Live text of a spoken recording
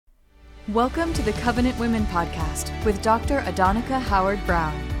Welcome to the Covenant Women Podcast with Dr. Adonica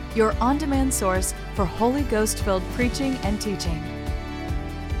Howard-Brown, your on-demand source for Holy Ghost-filled preaching and teaching.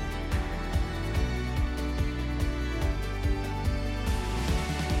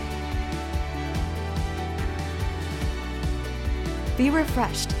 Be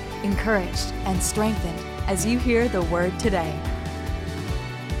refreshed, encouraged, and strengthened as you hear the Word today.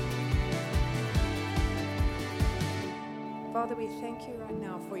 Father, we thank you right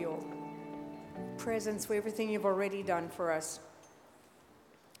now for your presence, for everything you've already done for us.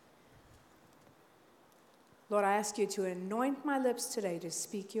 Lord, I ask you to anoint my lips today to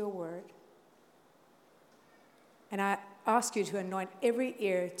speak your word. And I ask you to anoint every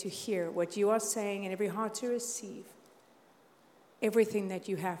ear to hear what you are saying and every heart to receive everything that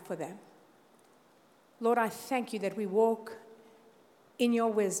you have for them. Lord, I thank you that we walk in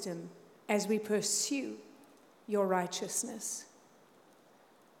your wisdom as we pursue your righteousness.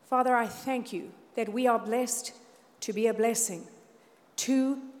 Father, I thank you that we are blessed to be a blessing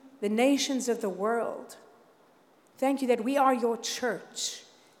to the nations of the world. Thank you that we are your church.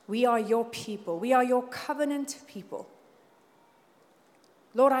 We are your people. We are your covenant people.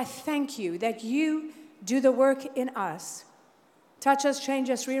 Lord, I thank you that you do the work in us. Touch us, change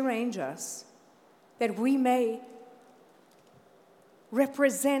us, rearrange us, that we may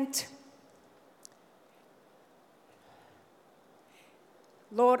represent.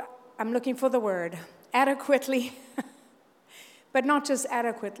 Lord, I'm looking for the word, adequately, but not just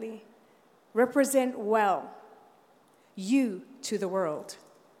adequately. Represent well you to the world.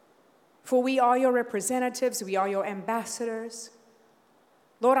 For we are your representatives, we are your ambassadors.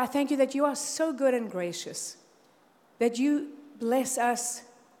 Lord, I thank you that you are so good and gracious, that you bless us,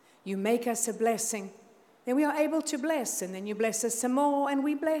 you make us a blessing, then we are able to bless, and then you bless us some more, and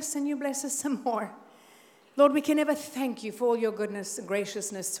we bless, and you bless us some more. Lord, we can never thank you for all your goodness and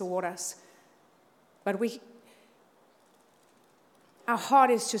graciousness toward us. But our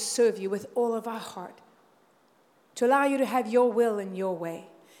heart is to serve you with all of our heart, to allow you to have your will and your way,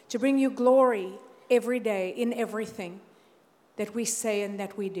 to bring you glory every day in everything that we say and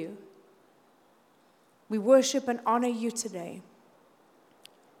that we do. We worship and honor you today.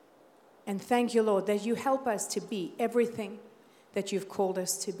 And thank you, Lord, that you help us to be everything that you've called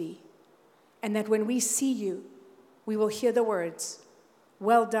us to be. And that when we see you, we will hear the words,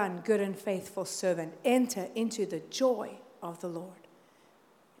 "Well done, good and faithful servant. Enter into the joy of the Lord."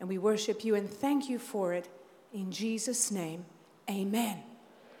 And we worship you and thank you for it. In Jesus' name, amen.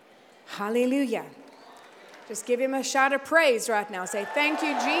 Hallelujah. Just give him a shout of praise right now. Say, thank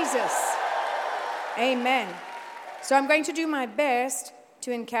you, Jesus. Amen. So I'm going to do my best to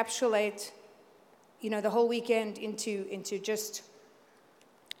encapsulate, the whole weekend into just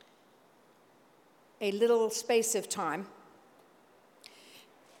a little space of time.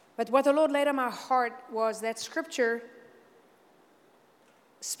 But what the Lord laid on my heart was that scripture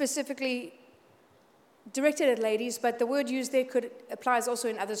specifically directed at ladies, but the word used there applies also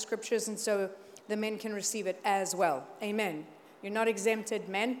in other scriptures, and so the men can receive it as well. Amen. You're not exempted,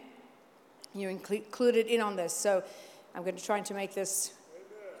 men. You're included in on this. So I'm going to try to make this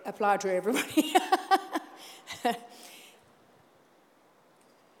apply to everybody.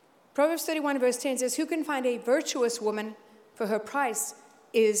 Proverbs 31 verse 10 says, "Who can find a virtuous woman, for her price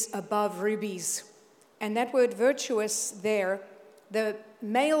is above rubies." And that word virtuous there, the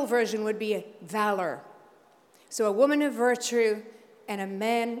male version would be valor. So a woman of virtue and a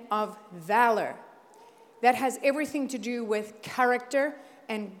man of valor. That has everything to do with character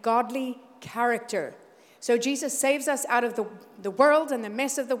and godly character. So Jesus saves us out of the world and the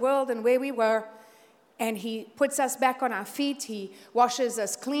mess of the world and where we were. And he puts us back on our feet. He washes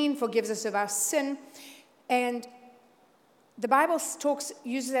us clean, forgives us of our sin. And the Bible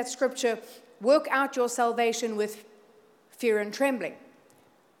uses that scripture, work out your salvation with fear and trembling.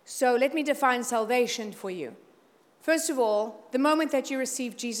 So let me define salvation for you. First of all, the moment that you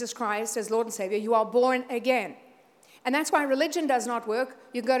receive Jesus Christ as Lord and Savior, you are born again. And that's why religion does not work.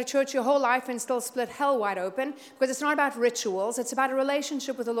 You can go to church your whole life and still split hell wide open, because it's not about rituals. It's about a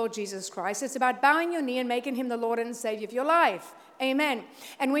relationship with the Lord Jesus Christ. It's about bowing your knee and making him the Lord and Savior of your life. Amen.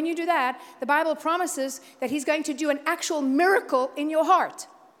 And when you do that, the Bible promises that he's going to do an actual miracle in your heart.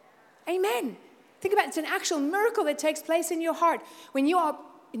 Amen. Think about it. It's an actual miracle that takes place in your heart. When you are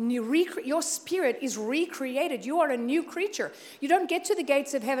your spirit is recreated. You are a new creature. You don't get to the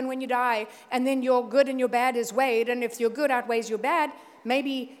gates of heaven when you die, and then your good and your bad is weighed, and if your good outweighs your bad,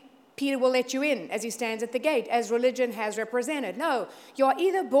 maybe Peter will let you in as he stands at the gate, as religion has represented. No, you're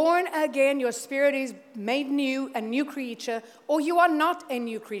either born again, your spirit is made new, a new creature, or you are not a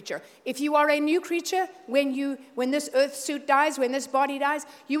new creature. If you are a new creature, when this earth suit dies, when this body dies,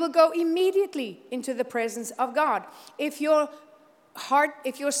 you will go immediately into the presence of God. If your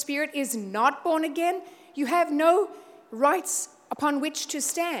spirit is not born again, you have no rights upon which to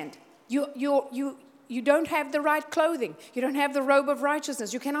stand. You don't have the right clothing. You don't have the robe of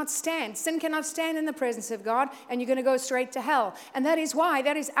righteousness. You cannot stand. Sin cannot stand in the presence of God, and you're going to go straight to hell. And that is why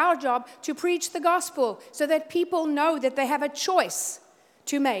that is our job, to preach the gospel so that people know that they have a choice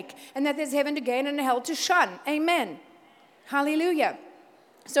to make and that there's heaven to gain and hell to shun. Amen. Hallelujah.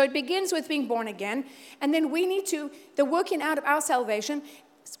 So it begins with being born again, and then we need the working out of our salvation,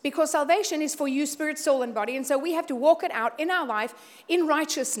 because salvation is for you, spirit, soul, and body. And so we have to walk it out in our life in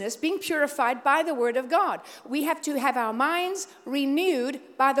righteousness, being purified by the word of God. We have to have our minds renewed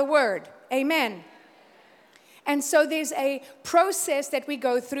by the word. Amen. And so there's a process that we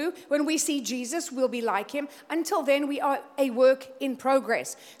go through. When we see Jesus, we'll be like him. Until then, we are a work in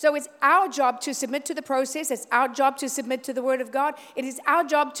progress. So it's our job to submit to the process. It's our job to submit to the word of God. It is our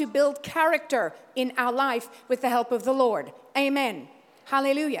job to build character in our life with the help of the Lord. Amen.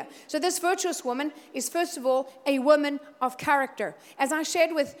 Hallelujah. So this virtuous woman is, first of all, a woman of character. As I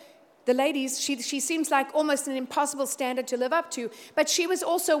shared with the ladies, she seems like almost an impossible standard to live up to, but she was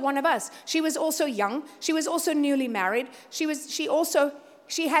also one of us. She was also young. She was also newly married. She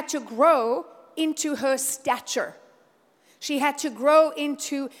had to grow into her stature. She had to grow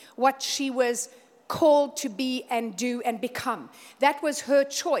into what she was called to be and do and become. That was her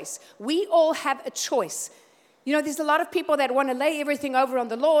choice. We all have a choice. You know, there's a lot of people that want to lay everything over on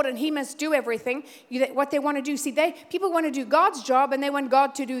the Lord and he must do everything. What they want to do, people want to do God's job and they want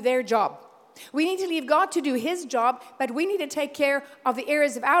God to do their job. We need to leave God to do his job, but we need to take care of the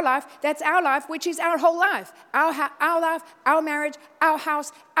areas of our life. That's our life, which is our whole life. Our life, our marriage, our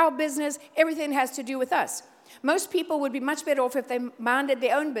house, our business, everything has to do with us. Most people would be much better off if they minded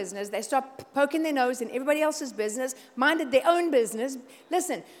their own business. They stopped poking their nose in everybody else's business, minded their own business.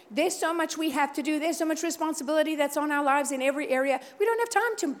 Listen, there's so much we have to do. There's so much responsibility that's on our lives in every area. We don't have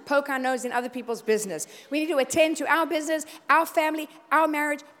time to poke our nose in other people's business. We need to attend to our business, our family, our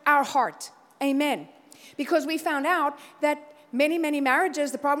marriage, our heart. Amen. Because we found out that many, many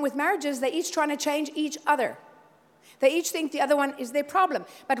marriages, the problem with marriages, they're each trying to change each other. They each think the other one is their problem.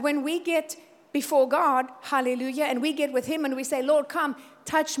 But when we get before God, hallelujah, and we get with him and we say, Lord, come,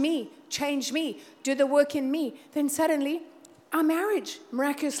 touch me, change me, do the work in me, then suddenly our marriage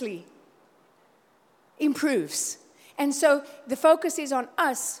miraculously improves. And so the focus is on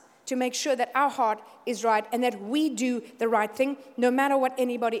us to make sure that our heart is right and that we do the right thing, no matter what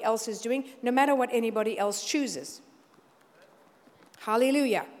anybody else is doing, no matter what anybody else chooses.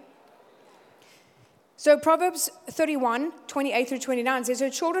 Hallelujah. So Proverbs 31, 28 through 29 says, her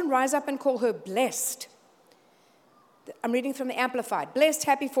children rise up and call her blessed. I'm reading from the Amplified. Blessed,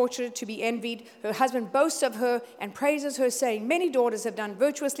 happy, fortunate, to be envied. Her husband boasts of her and praises her, saying, many daughters have done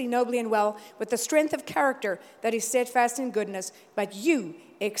virtuously, nobly, and well, with the strength of character that is steadfast in goodness, but you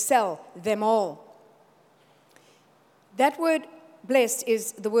excel them all. That word blessed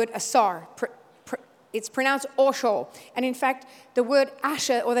is the word asar. It's pronounced Osho. And in fact, the word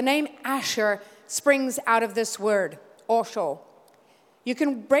Asher, or the name Asher, springs out of this word, Osho. You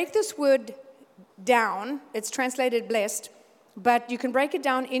can break this word down. It's translated blessed, but you can break it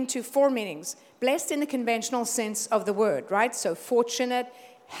down into four meanings. Blessed in the conventional sense of the word, right? So fortunate,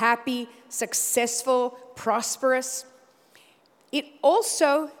 happy, successful, prosperous. It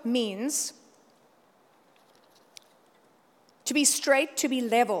also means to be straight, to be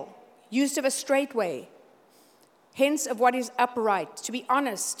level, used of a straight way, hence of what is upright, to be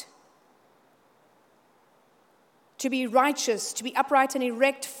honest, to be righteous, to be upright and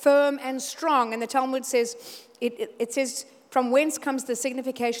erect, firm and strong. And the Talmud says, it says, from whence comes the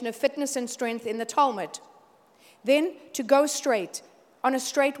signification of fitness and strength in the Talmud. Then to go straight, on a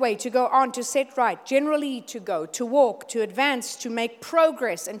straight way, to go on, to set right, generally to go, to walk, to advance, to make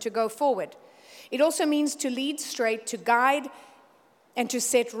progress, and to go forward. It also means to lead straight, to guide, and to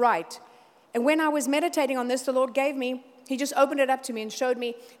set right. And when I was meditating on this, the Lord he just opened it up to me and showed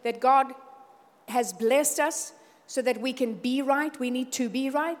me that God has blessed us so that we can be right. We need to be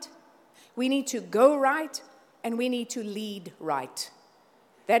right. We need to go right. And we need to lead right.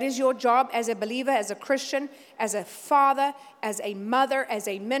 That is your job as a believer, as a Christian, as a father, as a mother, as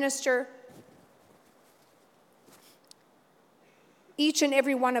a minister. Each and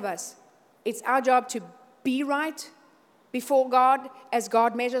every one of us, it's our job to be right before God as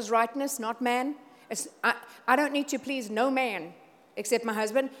God measures rightness, not man. I don't need to please no man except my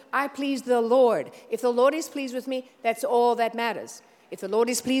husband. I please the Lord. If the Lord is pleased with me, that's all that matters. If the Lord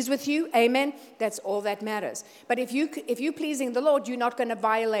is pleased with you, amen, that's all that matters. But if you're pleasing the Lord, you're not going to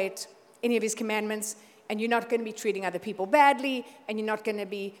violate any of his commandments, and you're not going to be treating other people badly, and you're not going to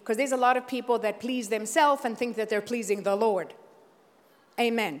be, because there's a lot of people that please themselves and think that they're pleasing the Lord.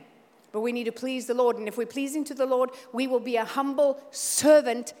 Amen. But we need to please the Lord, and if we're pleasing to the Lord, we will be a humble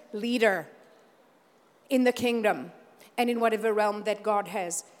servant leader in the kingdom and in whatever realm that God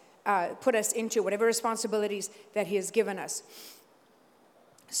has put us into, whatever responsibilities that he has given us.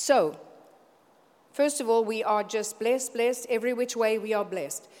 So, first of all, we are just blessed. Every which way we are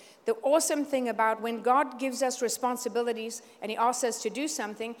blessed. The awesome thing about when God gives us responsibilities and he asks us to do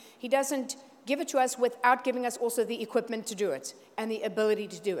something, he doesn't give it to us without giving us also the equipment to do it and the ability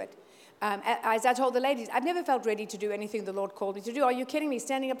to do it. As I told the ladies, I've never felt ready to do anything the Lord called me to do. Are you kidding me?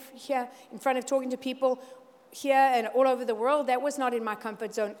 Standing up here in front of talking to people here and all over the world, that was not in my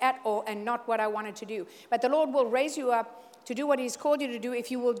comfort zone at all and not what I wanted to do. But the Lord will raise you up to do what he's called you to do if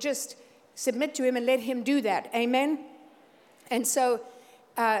you will just submit to him and let him do that. Amen? And so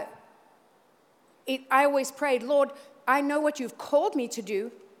I always prayed, Lord, I know what you've called me to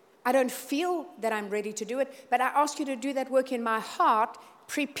do. I don't feel that I'm ready to do it, but I ask you to do that work in my heart,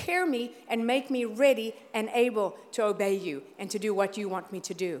 prepare me and make me ready and able to obey you and to do what you want me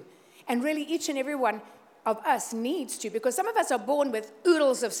to do. And really each and every one of us needs to, because some of us are born with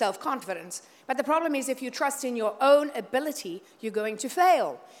oodles of self-confidence. But the problem is if you trust in your own ability, you're going to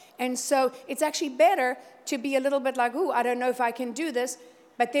fail. And so it's actually better to be a little bit like, ooh, I don't know if I can do this,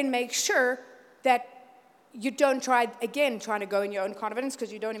 but then make sure that you don't trying to go in your own confidence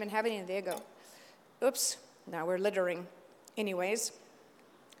because you don't even have any. And there you go. Oops, now we're littering. Anyways.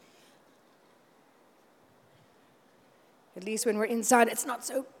 At least when we're inside, it's not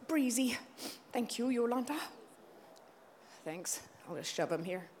so breezy. Thank you, Yolanda. Thanks. I'll just shove them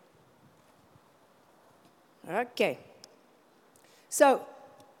here. Okay. So,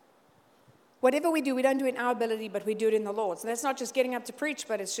 whatever we do, we don't do it in our ability, but we do it in the Lord's. And that's not just getting up to preach,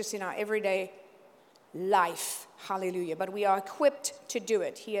 but it's just in our everyday life. Hallelujah. But we are equipped to do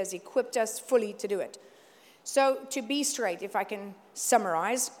it. He has equipped us fully to do it. So, to be straight, if I can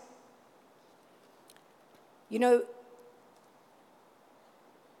summarize, you know,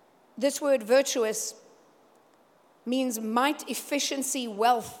 this word virtuous means might, efficiency,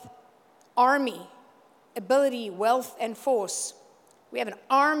 wealth, army, ability, wealth, and force. We have an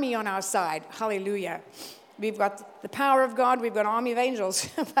army on our side. Hallelujah. We've got the power of God. We've got an army of angels.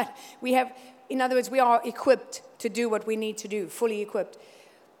 But we have, in other words, we are equipped to do what we need to do, fully equipped.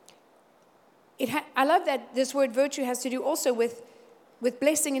 I love that this word virtue has to do also with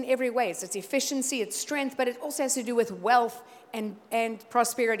blessing in every way. So it's efficiency, it's strength, but it also has to do with wealth and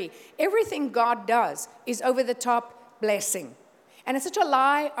prosperity. Everything God does is over the top blessing. And it's such a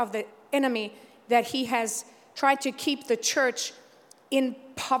lie of the enemy that he has tried to keep the church in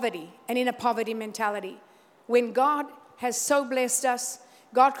poverty and in a poverty mentality. When God has so blessed us,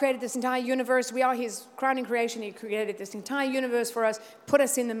 God created this entire universe. We are his crowning creation. He created this entire universe for us, put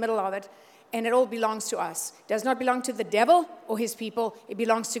us in the middle of it, and it all belongs to us. It does not belong to the devil or his people. It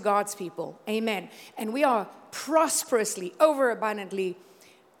belongs to God's people. Amen. And we are prosperously, overabundantly,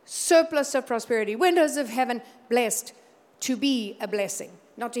 surplus of prosperity, windows of heaven, blessed to be a blessing.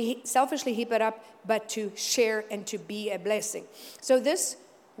 Not to selfishly heap it up, but to share and to be a blessing. So this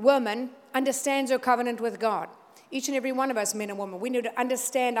woman understands her covenant with God. Each and every one of us, men and women, we need to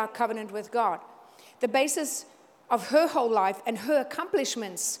understand our covenant with God. The basis of her whole life and her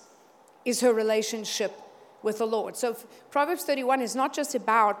accomplishments is her relationship with the Lord. So Proverbs 31 is not just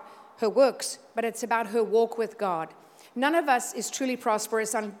about her works, but it's about her walk with God. None of us is truly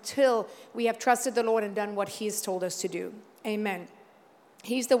prosperous until we have trusted the Lord and done what he has told us to do. Amen.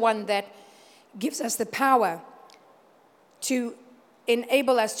 He's the one that gives us the power to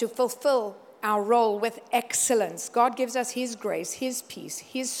enable us to fulfill our role with excellence. God gives us his grace, his peace,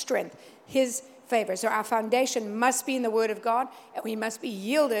 his strength, his favor. So our foundation must be in the Word of God, and we must be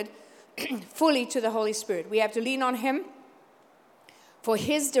yielded fully to the Holy Spirit. We have to lean on him for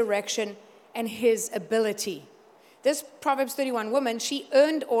his direction and his ability. This Proverbs 31 woman, she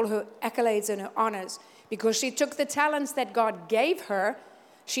earned all her accolades and her honors because she took the talents that God gave her,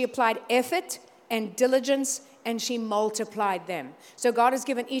 she applied effort and diligence, and she multiplied them. So God has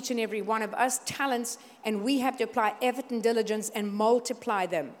given each and every one of us talents, and we have to apply effort and diligence and multiply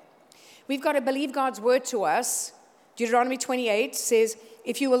them. We've got to believe God's word to us. Deuteronomy 28 says,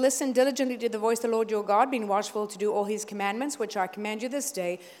 if you will listen diligently to the voice of the Lord your God, being watchful to do all his commandments, which I command you this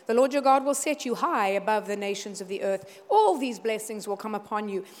day, the Lord your God will set you high above the nations of the earth. All these blessings will come upon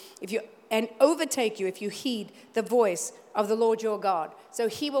you if you and overtake you if you heed the voice of the Lord your God. So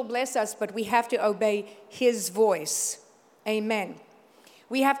he will bless us, but we have to obey his voice. Amen.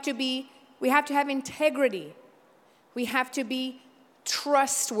 We have to have integrity. We have to be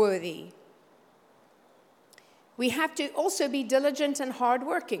trustworthy. We have to also be diligent and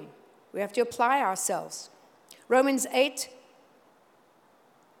hardworking. We have to apply ourselves. Romans 8,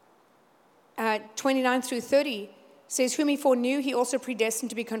 29 through 30 says, whom he foreknew, he also predestined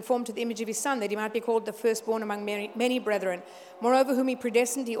to be conformed to the image of his Son, that he might be called the firstborn among many brethren. Moreover, whom he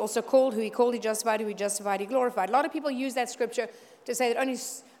predestined, he also called. Who he called, he justified. Who he justified, he glorified. A lot of people use that scripture to say that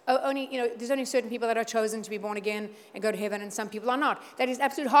there's only certain people that are chosen to be born again and go to heaven, and some people are not. That is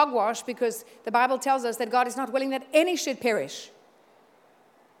absolute hogwash, because the Bible tells us that God is not willing that any should perish,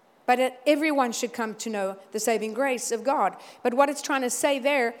 but that everyone should come to know the saving grace of God. But what it's trying to say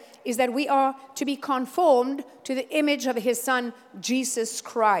there is that we are to be conformed to the image of his Son, Jesus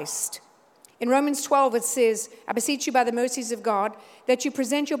Christ. In Romans 12, it says, I beseech you by the mercies of God, that you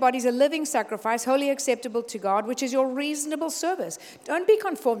present your bodies a living sacrifice, wholly acceptable to God, which is your reasonable service. Don't be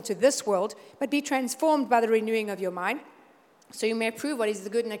conformed to this world, but be transformed by the renewing of your mind, so you may prove what is the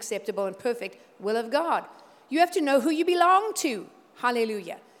good and acceptable and perfect will of God. You have to know who you belong to.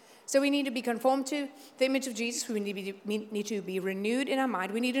 Hallelujah. So we need to be conformed to the image of Jesus. We need to be renewed in our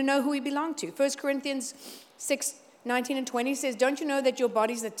mind. We need to know who we belong to. 1 Corinthians 6, 19 and 20 says, don't you know that your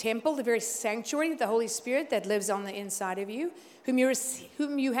body is the temple, the very sanctuary of the Holy Spirit that lives on the inside of you, whom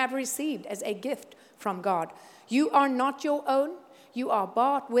you have received as a gift from God? You are not your own. You are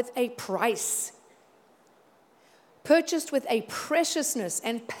bought with a price, purchased with a preciousness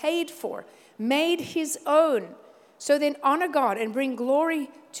and paid for, made his own. So then honor God and bring glory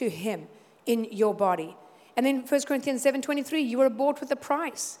to him in your body. And then 1 Corinthians 7:23, you were bought with a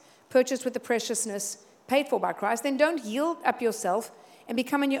price, purchased with the preciousness, paid for by Christ. Then don't yield up yourself and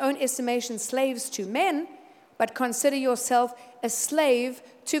become in your own estimation slaves to men, but consider yourself a slave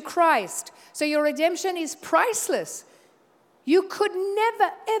to Christ. So your redemption is priceless. You could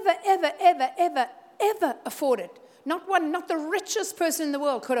never, ever, ever, ever, ever, ever afford it. Not the richest person in the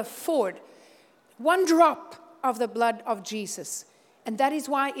world could afford one drop of the blood of Jesus. And that is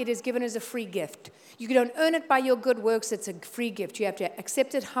why it is given as a free gift. You don't earn it by your good works. It's a free gift. You have to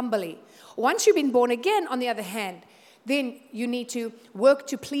accept it humbly. Once you've been born again, on the other hand, then you need to work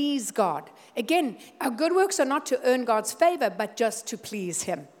to please God. Again, our good works are not to earn God's favor, but just to please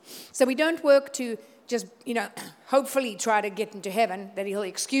him. So we don't work to just, hopefully try to get into heaven, that he'll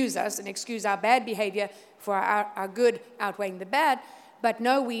excuse us and excuse our bad behavior for our good outweighing the bad. But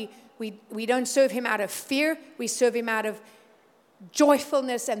no, we don't serve him out of fear. We serve him out of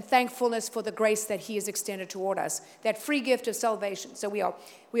joyfulness and thankfulness for the grace that he has extended toward us, that free gift of salvation. So we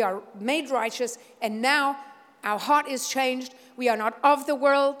are made righteous, and now our heart is changed. We are not of the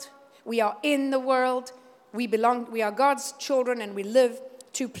world. We are in the world. We are God's children, and we live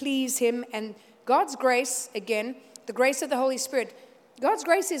to please him. And God's grace, again, the grace of the Holy Spirit, God's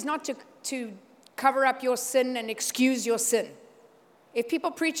grace is not to cover up your sin and excuse your sin. If people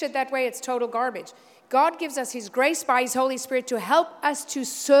preach it that way, it's total garbage. God gives us his grace by his Holy Spirit to help us to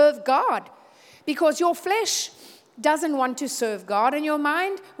serve God, because your flesh doesn't want to serve God, and your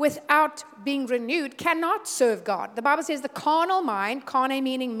mind, without being renewed, cannot serve God. The Bible says the carnal mind, carne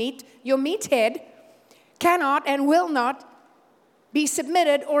meaning meat, your meat head, cannot and will not be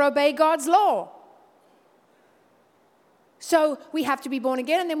submitted or obey God's law. So we have to be born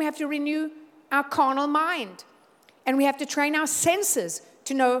again, and then we have to renew our carnal mind. And we have to train our senses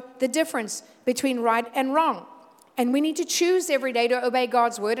to know the difference between right and wrong. And we need to choose every day to obey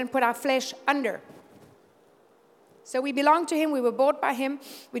God's word and put our flesh under. So we belong to him. We were bought by him.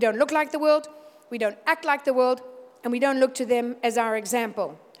 We don't look like the world. We don't act like the world. And we don't look to them as our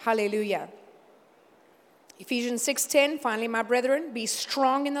example. Hallelujah. Ephesians 6:10, finally, my brethren, be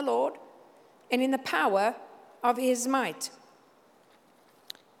strong in the Lord and in the power of his might.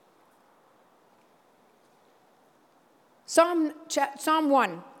 Psalm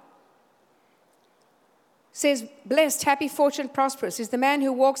 1 says, blessed, happy, fortunate, prosperous is the man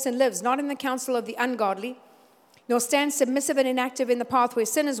who walks and lives, not in the counsel of the ungodly, nor stands submissive and inactive in the path where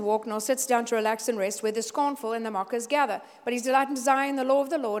sinners walk, nor sits down to relax and rest, where the scornful and the mockers gather. But his delight and desire in the law of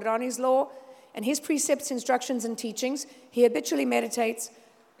the Lord, and on his law and his precepts, instructions, and teachings, he habitually meditates,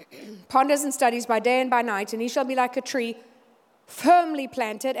 ponders and studies by day and by night, and he shall be like a tree firmly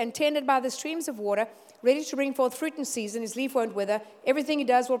planted and tended by the streams of water, ready to bring forth fruit in season. His leaf won't wither. Everything he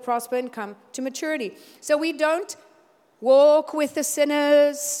does will prosper and come to maturity. So we don't walk with the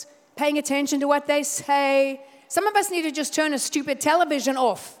sinners, paying attention to what they say. Some of us need to just turn a stupid television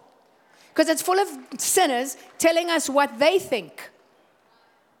off, because it's full of sinners telling us what they think.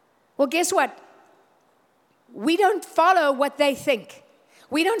 Well, guess what? We don't follow what they think.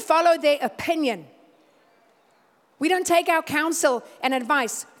 We don't follow their opinion. We don't take our counsel and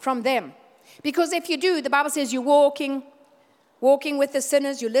advice from them. Because if you do, the Bible says you're walking with the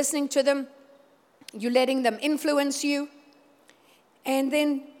sinners, you're listening to them, you're letting them influence you. And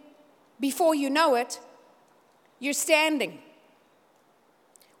then before you know it, you're standing.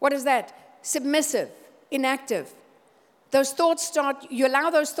 What is that? Submissive, inactive. Those thoughts you allow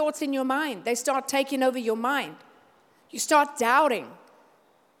those thoughts in your mind. They start taking over your mind. You start doubting.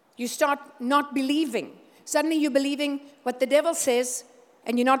 You start not believing. Suddenly you're believing what the devil says,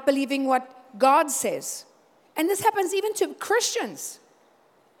 and you're not believing what God says. And this happens even to Christians,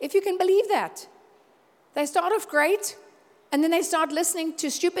 if you can believe that. They start off great, and then they start listening to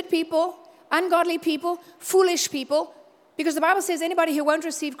stupid people, ungodly people, foolish people, because the Bible says anybody who won't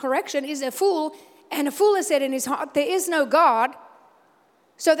receive correction is a fool, and a fool has said in his heart, there is no God.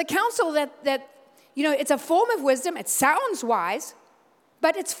 So the counsel that it's a form of wisdom, it sounds wise,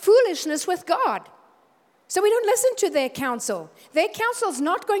 but it's foolishness with God. So we don't listen to their counsel. Their counsel is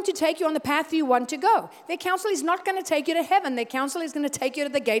not going to take you on the path you want to go. Their counsel is not going to take you to heaven. Their counsel is going to take you to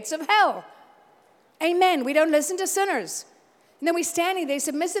the gates of hell. Amen. We don't listen to sinners. And then we're standing there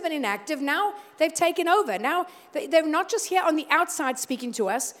submissive and inactive. Now they've taken over. Now they're not just here on the outside speaking to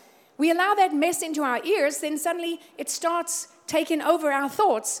us. We allow that mess into our ears, then suddenly it starts taking over our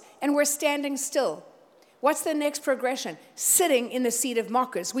thoughts, and we're standing still. What's the next progression? Sitting in the seat of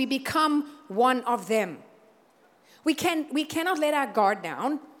mockers. We become one of them. We cannot let our guard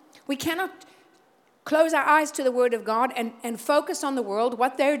down. We cannot close our eyes to the Word of God and focus on the world,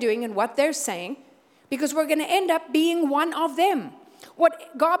 what they're doing and what they're saying, because we're going to end up being one of them.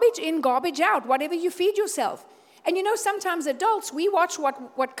 What garbage in, garbage out, whatever you feed yourself. And sometimes adults, we watch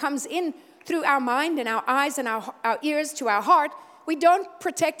what comes in through our mind and our eyes and our ears to our heart. We don't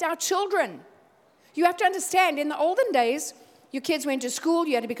protect our children. You have to understand, in the olden days, your kids went to school,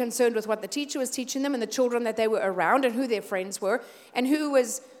 you had to be concerned with what the teacher was teaching them and the children that they were around and who their friends were and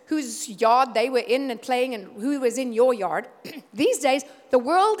whose yard they were in and playing and who was in your yard. These days, the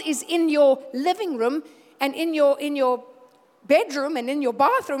world is in your living room and in your bedroom and in your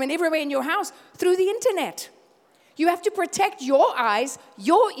bathroom and everywhere in your house through the internet. You have to protect your eyes,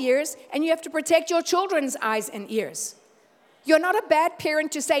 your ears, and you have to protect your children's eyes and ears. You're not a bad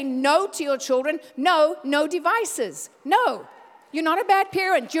parent to say no to your children. No devices. No. You're not a bad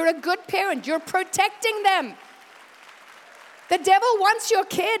parent. You're a good parent. You're protecting them. The devil wants your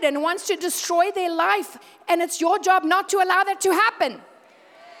kid and wants to destroy their life, and it's your job not to allow that to happen.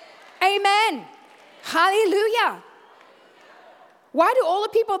 Amen. Hallelujah. Why do all the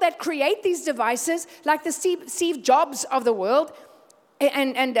people that create these devices, like the Steve Jobs of the world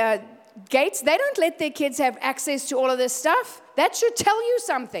and Gates, they don't let their kids have access to all of this stuff? That should tell you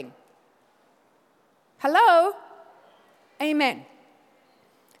something. Hello? Amen.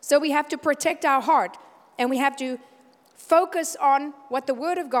 So we have to protect our heart, and we have to focus on what the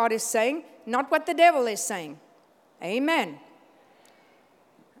Word of God is saying, not what the devil is saying. Amen.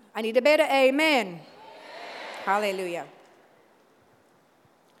 I need a better amen. Amen. Hallelujah.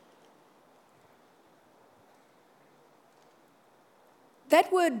 That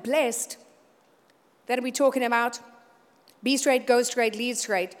word blessed that we're talking about, be straight, go straight, lead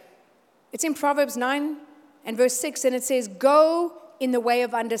straight, it's in Proverbs 9 and verse 6, and it says, go in the way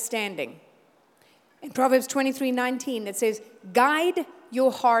of understanding. In Proverbs 23:19, it says, guide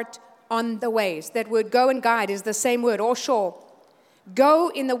your heart on the ways. That word go and guide is the same word, or sure. Go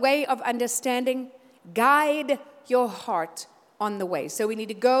in the way of understanding, guide your heart on the way. So we need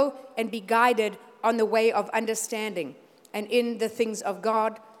to go and be guided on the way of understanding and in the things of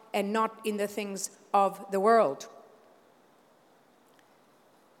God and not in the things of the world.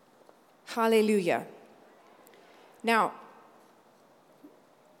 Hallelujah. Now,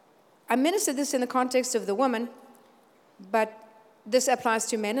 I ministered this in the context of the woman, but this applies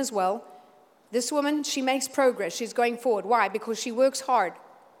to men as well. This woman, she makes progress. She's going forward. Why? Because she works hard.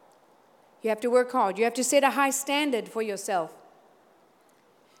 You have to work hard. You have to set a high standard for yourself.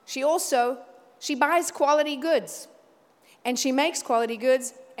 She buys quality goods, and she makes quality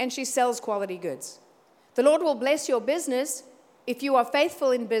goods, and she sells quality goods. The Lord will bless your business if you are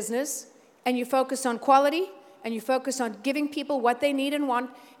faithful in business, and you focus on quality, and you focus on giving people what they need and want,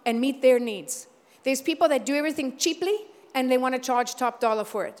 and meet their needs. There's people that do everything cheaply, and they want to charge top dollar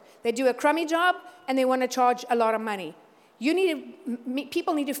for it. They do a crummy job, and they want to charge a lot of money.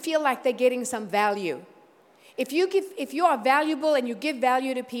 People need to feel like they're getting some value. If you are valuable and you give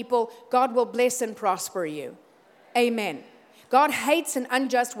value to people, God will bless and prosper you. Amen. God hates an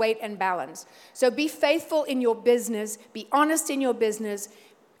unjust weight and balance. So be faithful in your business. Be honest in your business.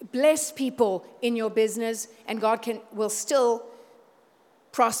 bless people in your business, and God will still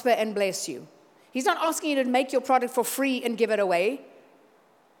prosper and bless you. He's not asking you to make your product for free and give it away.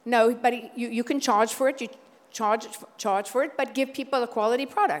 No, but you can charge for it. You charge for it, but give people a quality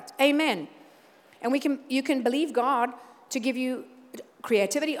product. Amen. And you can believe God to give you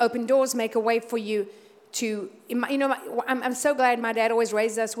creativity, open doors, make a way for you to, I'm so glad my dad always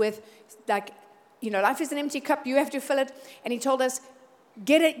raised us with, like, life is an empty cup, you have to fill it. And he told us,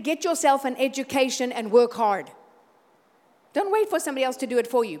 get yourself an education and work hard. Don't wait for somebody else to do it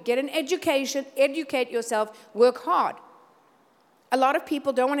for you. Get an education, educate yourself, work hard. A lot of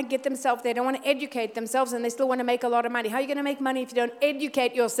people don't want to get themselves, they don't want to educate themselves, and they still want to make a lot of money. How are you going to make money if you don't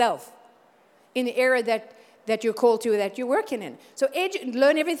educate yourself in the area that you're called to, that you're working in? So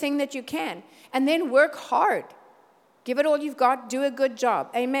learn everything that you can, and then work hard. Give it all you've got, do a good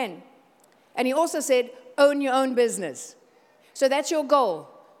job. Amen. And he also said, own your own business. So that's your goal,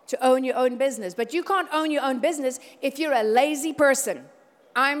 to own your own business. But you can't own your own business if you're a lazy person.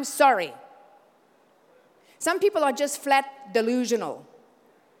 I'm sorry. Some people are just flat delusional.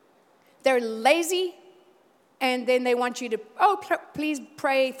 They're lazy, and then they want you to, please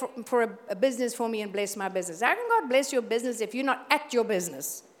pray for a business for me and bless my business. How can God bless your business if you're not at your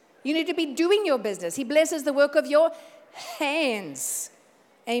business? You need to be doing your business. He blesses the work of your hands.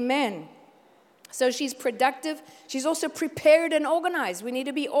 Amen. So she's productive. She's also prepared and organized. We need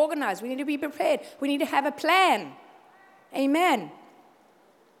to be organized. We need to be prepared. We need to have a plan. Amen.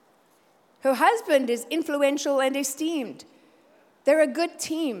 Her husband is influential and esteemed. They're a good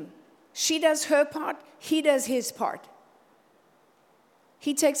team. She does her part. He does his part.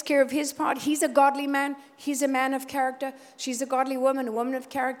 He takes care of his part. He's a godly man. He's a man of character. She's a godly woman, a woman of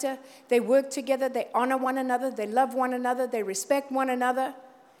character. They work together. They honor one another. They love one another. They respect one another.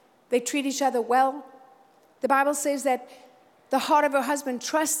 They treat each other well. The Bible says that the heart of her husband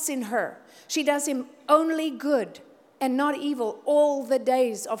trusts in her. She does him only good and not evil all the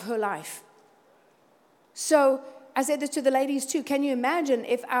days of her life. So I said this to the ladies too. Can you imagine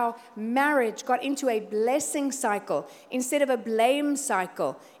if our marriage got into a blessing cycle instead of a blame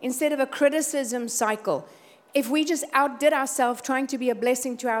cycle, instead of a criticism cycle? If we just outdid ourselves trying to be a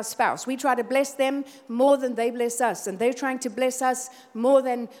blessing to our spouse, we try to bless them more than they bless us, and they're trying to bless us more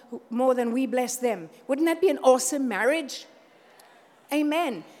than we bless them. Wouldn't that be an awesome marriage?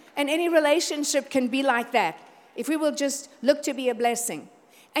 Amen. And any relationship can be like that if we will just look to be a blessing.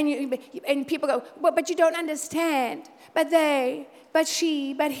 And people go, well, but you don't understand. But they, but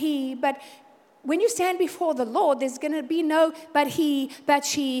she, but he, but... When you stand before the Lord, there's going to be no but he, but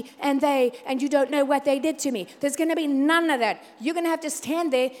she, and they, and you don't know what they did to me. There's going to be none of that. You're going to have to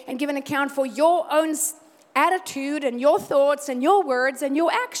stand there and give an account for your own attitude and your thoughts and your words and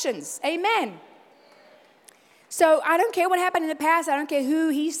your actions. Amen. So I don't care what happened in the past. I don't care who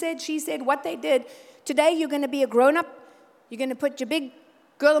he said, she said, what they did. Today you're going to be a grown-up. You're going to put your big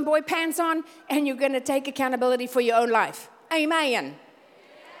girl and boy pants on, and you're going to take accountability for your own life. Amen.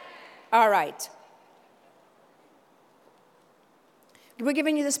 All right. We're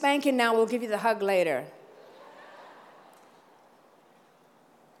giving you the spanking now. We'll give you the hug later.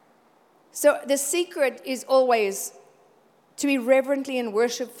 So the secret is always to be reverently and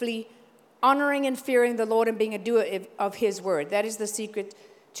worshipfully honoring and fearing the Lord and being a doer of his word. That is the secret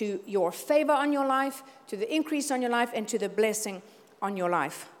to your favor on your life, to the increase on your life, and to the blessing on your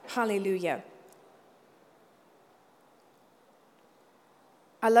life. Hallelujah.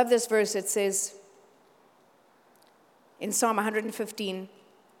 I love this verse. It says in Psalm 115,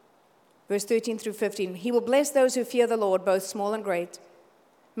 verse 13 through 15, he will bless those who fear the Lord, both small and great.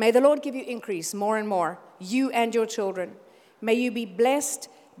 May the Lord give you increase more and more, you and your children. May you be blessed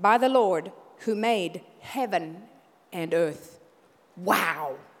by the Lord who made heaven and earth.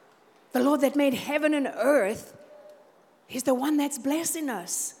 Wow. The Lord that made heaven and earth is the one that's blessing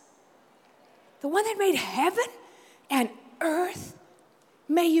us. The one that made heaven and earth.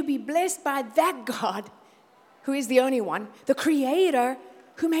 May you be blessed by that God who is the only one, the Creator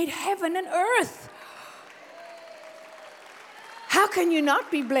who made heaven and earth. How can you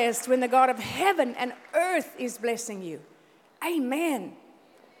not be blessed when the God of heaven and earth is blessing you? Amen.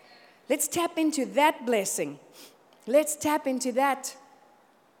 Let's tap into that blessing. Let's tap into that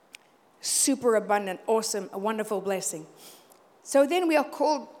super abundant, awesome, wonderful blessing. So then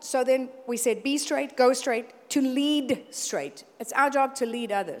we said, be straight, go straight, to lead straight. It's our job to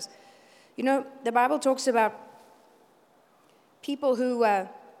lead others. You know, the Bible talks about people who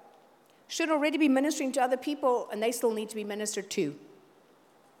should already be ministering to other people, and they still need to be ministered to.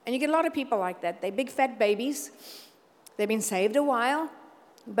 And you get a lot of people like that. They're big fat babies. They've been saved a while,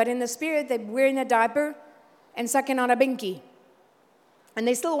 but in the spirit, they're wearing a diaper and sucking on a binky. And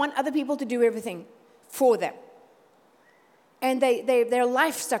they still want other people to do everything for them. And they're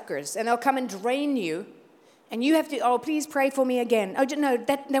life suckers, and they'll come and drain you. And you have to, oh, please pray for me again. Oh, no,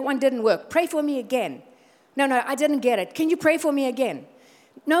 that one didn't work. Pray for me again. No, I didn't get it. Can you pray for me again?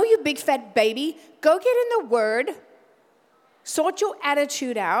 No, you big fat baby. Go get in the Word. Sort your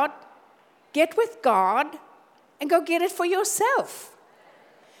attitude out. Get with God. And go get it for yourself.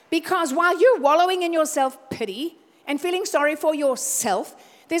 Because while you're wallowing in your self-pity and feeling sorry for yourself,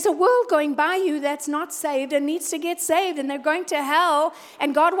 there's a world going by you that's not saved and needs to get saved, and they're going to hell,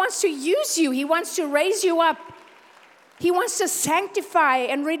 and God wants to use you. He wants to raise you up. He wants to sanctify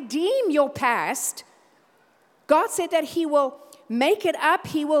and redeem your past. God said that He will make it up.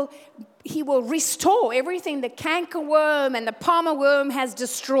 He will restore everything the cankerworm and the palmer worm has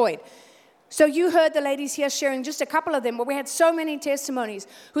destroyed. So you heard the ladies here sharing, just a couple of them, where we had so many testimonies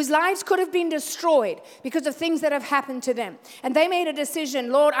whose lives could have been destroyed because of things that have happened to them. And they made a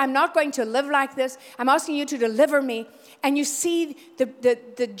decision, Lord, I'm not going to live like this. I'm asking you to deliver me. And you see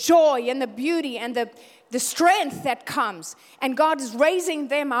the joy and the beauty and the strength that comes. And God is raising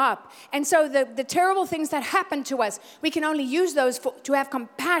them up. And so the terrible things that happen to us, we can only use those to have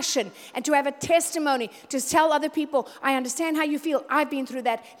compassion and to have a testimony, to tell other people, I understand how you feel. I've been through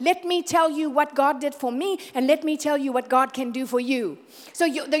that. Let me tell you what God did for me, and let me tell you what God can do for you. So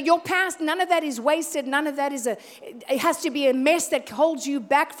your past, none of that is wasted. None of that it has to be a mess that holds you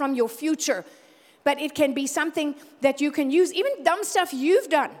back from your future. But it can be something that you can use, even dumb stuff you've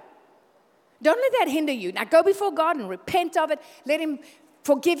done. Don't let that hinder you. Now go before God and repent of it. Let Him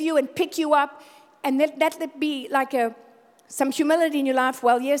forgive you and pick you up. And let it be like some humility in your life.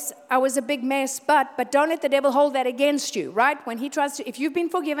 Well, yes, I was a big mess, but don't let the devil hold that against you, right? When he tries to, if you've been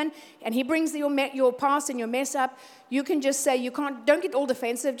forgiven and he brings your past and your mess up, you can just say, don't get all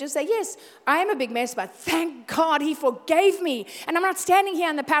defensive. Just say, yes, I am a big mess, but thank God He forgave me. And I'm not standing here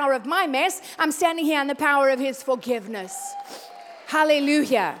in the power of my mess. I'm standing here in the power of His forgiveness.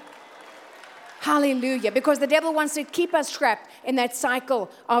 Hallelujah. Hallelujah. Because the devil wants to keep us trapped in that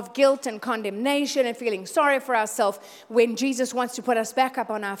cycle of guilt and condemnation and feeling sorry for ourselves, when Jesus wants to put us back up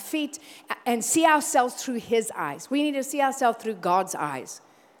on our feet and see ourselves through His eyes. We need to see ourselves through God's eyes.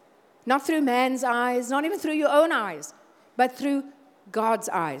 Not through man's eyes, not even through your own eyes, but through God's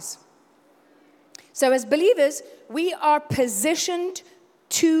eyes. So as believers, we are positioned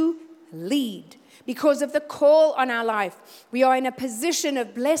to lead. Because of the call on our life, we are in a position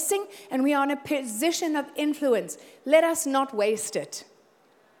of blessing and we are in a position of influence. Let us not waste it.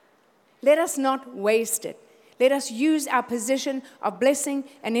 Let us not waste it. Let us use our position of blessing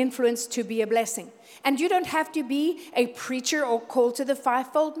and influence to be a blessing. And you don't have to be a preacher or called to the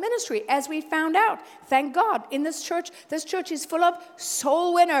fivefold ministry, as we found out. Thank God, in this church is full of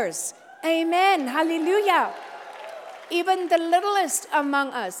soul winners. Amen. Hallelujah. Even the littlest among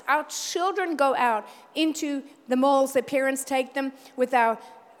us, our children go out into the malls. Their parents take them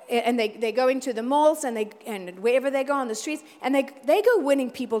and they go into the malls and wherever they go on the streets, and they go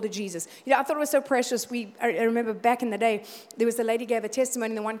winning people to Jesus. You know, I thought it was so precious. I remember back in the day, there was a lady gave a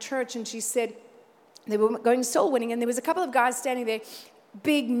testimony in the one church, and she said they were going soul winning, and there was a couple of guys standing there,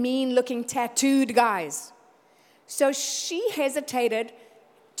 big, mean-looking, tattooed guys. So she hesitated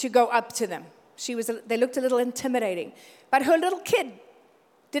to go up to them. They looked a little intimidating. But her little kid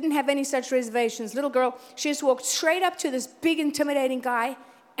didn't have any such reservations. Little girl, she just walked straight up to this big, intimidating guy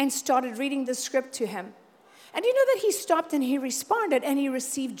and started reading the script to him. And you know that he stopped and he responded and he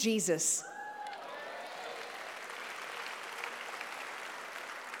received Jesus.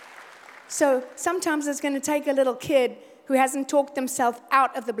 So sometimes it's going to take a little kid who hasn't talked themselves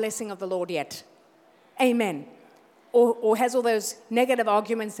out of the blessing of the Lord yet. Amen. Or has all those negative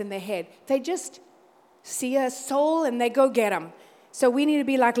arguments in their head. They just see a soul and they go get them. So we need to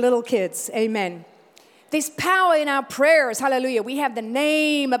be like little kids. Amen. There's power in our prayers. Hallelujah. We have the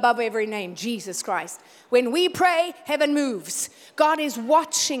name above every name, Jesus Christ. When we pray, heaven moves. God is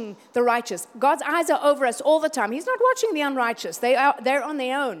watching the righteous. God's eyes are over us all the time. He's not watching the unrighteous. They're on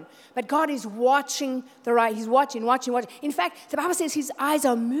their own. But God is watching the right. He's watching. In fact, the Bible says His eyes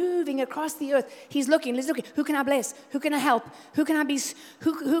are moving across the earth. He's looking. Who can I bless? Who can I help? Who can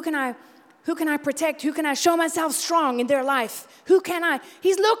I protect? Who can I show myself strong in their life?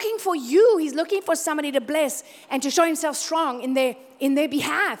 He's looking for you. He's looking for somebody to bless and to show Himself strong in their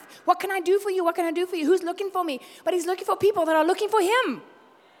behalf. What can I do for you? What can I do for you? Who's looking for me? But He's looking for people that are looking for Him.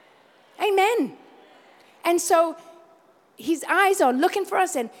 Amen. And so His eyes are looking for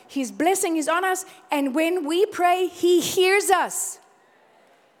us and His blessing is on us. And when we pray, He hears us.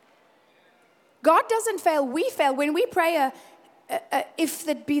 God doesn't fail. We fail. When we pray if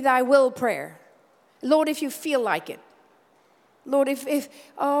that be thy will prayer. Lord, if you feel like it. Lord, if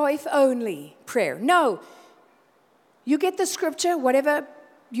only prayer. No. You get the scripture, whatever,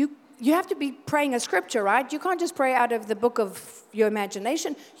 you have to be praying a scripture, right? You can't just pray out of the book of your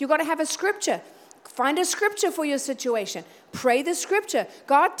imagination. You've got to have a scripture. Find a scripture for your situation. Pray the scripture.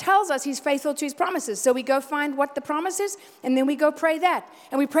 God tells us He's faithful to His promises. So we go find what the promise is, and then we go pray that.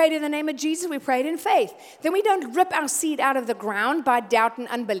 And we pray it in the name of Jesus. We pray it in faith. Then we don't rip our seed out of the ground by doubt and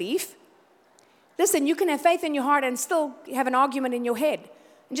unbelief. Listen, you can have faith in your heart and still have an argument in your head.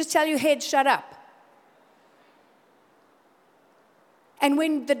 And just tell your head, shut up. And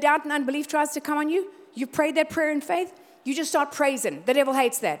when the doubt and unbelief tries to come on you, you prayed that prayer in faith, you just start praising. The devil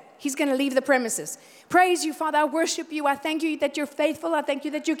hates that. He's going to leave the premises. Praise you, Father. I worship you. I thank you that you're faithful. I thank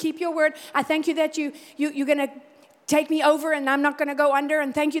you that you keep your word. I thank you that you're going to take me over and I'm not going to go under.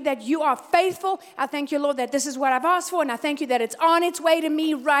 And thank you that you are faithful. I thank you, Lord, that this is what I've asked for. And I thank you that it's on its way to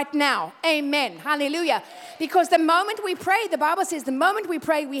me right now. Amen. Hallelujah. Because the moment we pray, the Bible says the moment we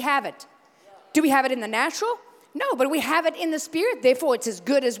pray, we have it. Do we have it in the natural? No, but we have it in the spirit. Therefore, it's as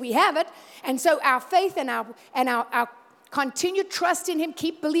good as we have it. And so our faith and our continued trust in Him,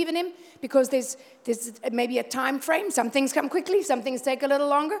 keep believing Him, because there's maybe a time frame. Some things come quickly, some things take a little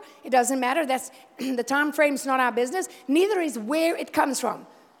longer. It doesn't matter. That's the time frame's not our business. Neither is where it comes from.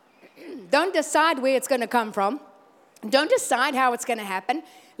 Don't decide where it's going to come from. Don't decide how it's going to happen.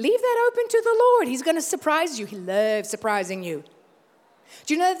 Leave that open to the Lord. He's going to surprise you. He loves surprising you.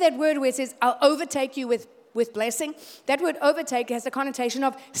 Do you know that word where it says, I'll overtake you with blessing? That word overtake has the connotation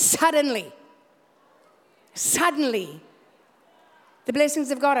of suddenly. Suddenly. The blessings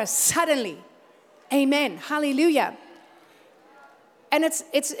of God are suddenly. Amen. Hallelujah. And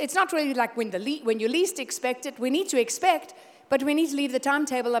it's not really like when you least expect it. We need to expect, but we need to leave the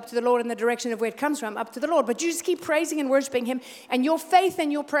timetable up to the Lord and the direction of where it comes from up to the Lord. But you just keep praising and worshiping Him, and your faith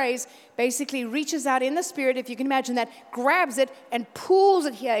and your praise basically reaches out in the Spirit, if you can imagine that, grabs it and pulls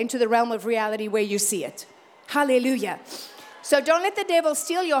it here into the realm of reality where you see it. Hallelujah. So don't let the devil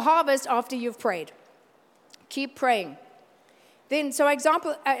steal your harvest after you've prayed. Keep praying. Then, so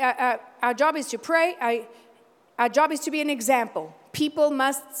example, our job is to pray. Our job is to be an example. People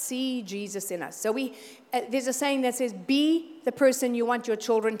must see Jesus in us. So there's a saying that says, be the person you want your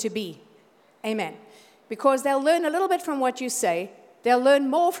children to be. Amen. Because they'll learn a little bit from what you say. They'll learn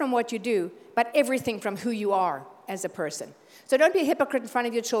more from what you do, but everything from who you are as a person. So don't be a hypocrite in front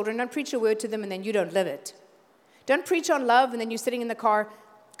of your children. Don't preach a word to them and then you don't live it. Don't preach on love and then you're sitting in the car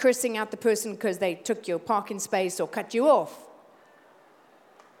cursing out the person because they took your parking space or cut you off.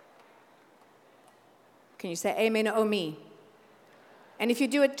 Can you say amen or oh me? And if you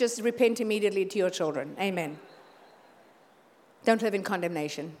do it, just repent immediately to your children. Amen. Don't live in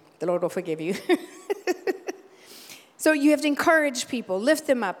condemnation. The Lord will forgive you. So you have to encourage people, lift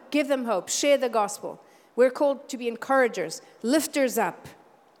them up, give them hope, share the gospel. We're called to be encouragers, lifters up.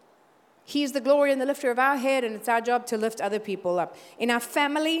 He is the glory and the lifter of our head, and it's our job to lift other people up. In our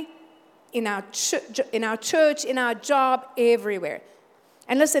family, in our church, in our job, everywhere.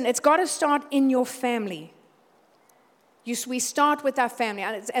 And listen, it's got to start in your family. We start with our family.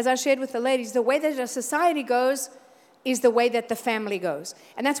 As I shared with the ladies, the way that a society goes is the way that the family goes.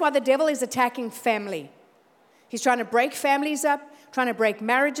 And that's why the devil is attacking family. He's trying to break families up, trying to break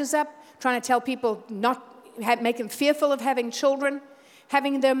marriages up, trying to tell people make them fearful of having children,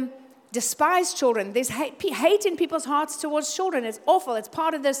 having them despise children. There's hate in people's hearts towards children. It's awful. It's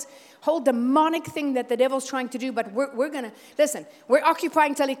part of this whole demonic thing that the devil's trying to do. But we're going to, listen, we're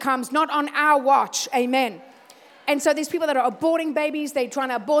occupying till He comes, not on our watch. Amen. And so these people that are aborting babies, they're trying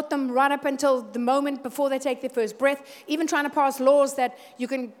to abort them right up until the moment before they take their first breath, even trying to pass laws that you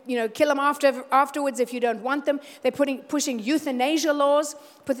can, kill them afterwards if you don't want them. They're pushing euthanasia laws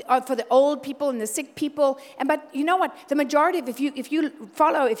for the old people and the sick people. But you know what? The majority of, if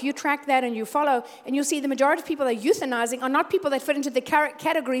you track that and you follow, and you'll see the majority of people that are euthanizing are not people that fit into the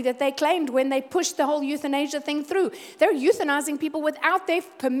category that they claimed when they pushed the whole euthanasia thing through. They're euthanizing people without their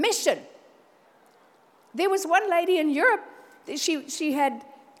permission. There was one lady in Europe, she had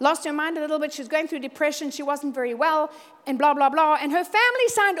lost her mind a little bit. She was going through depression. She wasn't very well, and blah, blah, blah. And her family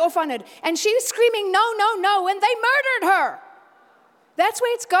signed off on it. And she was screaming, no, no, no, and they murdered her. That's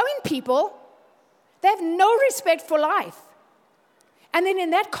where it's going, people. They have no respect for life. And then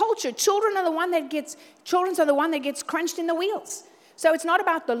in that culture, children are the one that gets crunched in the wheels. So it's not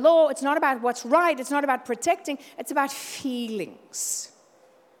about the law. It's not about what's right. It's not about protecting. It's about feelings.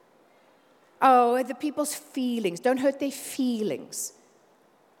 Oh, the people's feelings. Don't hurt their feelings.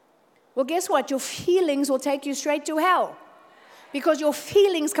 Well, guess what? Your feelings will take you straight to hell. Because your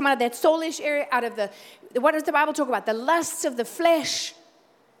feelings come out of that soulish area, out of what does the Bible talk about? The lusts of the flesh.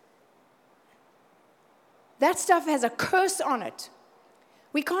 That stuff has a curse on it.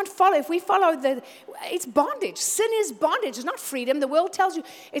 We can't follow. If we follow it's bondage. Sin is bondage. It's not freedom. The world tells you,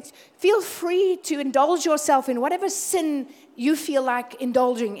 feel free to indulge yourself in whatever sin you feel like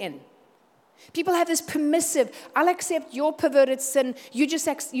indulging in. People have this permissive, I'll accept your perverted sin, you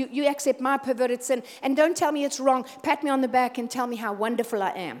accept my perverted sin, and don't tell me it's wrong. Pat me on the back and tell me how wonderful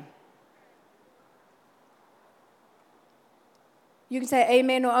I am. You can say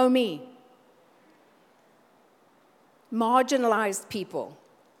amen or oh me. Marginalized people.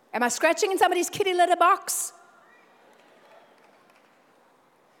 Am I scratching in somebody's kitty litter box?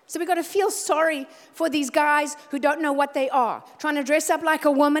 So we've got to feel sorry for these guys who don't know what they are, trying to dress up like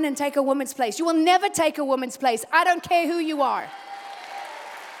a woman and take a woman's place. You will never take a woman's place. I don't care who you are.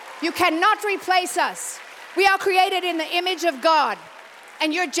 You cannot replace us. We are created in the image of God,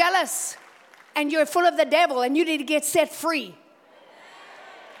 and you're jealous, and you're full of the devil, and you need to get set free.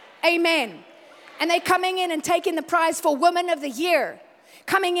 Amen. And they're coming in and taking the prize for Woman of the Year.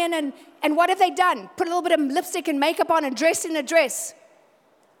 Coming in and what have they done? Put a little bit of lipstick and makeup on and dressed in a dress.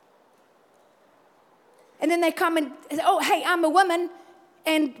 And then they come and, oh, hey, I'm a woman,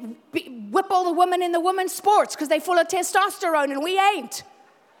 and whip all the women in the women's sports because they're full of testosterone and we ain't.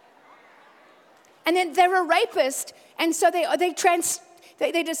 And then they're a rapist, and so they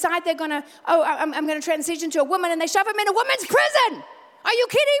decide they're going to, I'm going to transition to a woman, and they shove them in a women's prison. Are you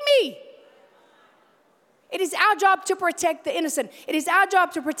kidding me? It is our job to protect the innocent. It is our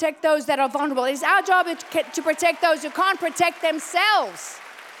job to protect those that are vulnerable. It is our job to protect those who can't protect themselves.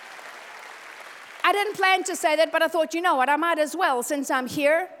 I didn't plan to say that, but I thought, you know what, I might as well since I'm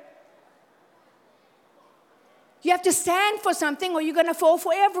here. You have to stand for something or you're going to fall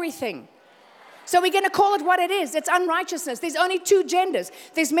for everything. So we're going to call it what it is. It's unrighteousness. There's only two genders.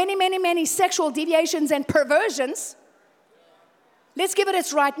 There's many, many, many sexual deviations and perversions. Let's give it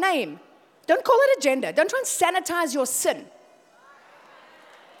its right name. Don't call it a gender. Don't try and sanitize your sin.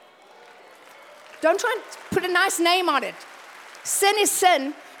 Don't try and put a nice name on it. Sin is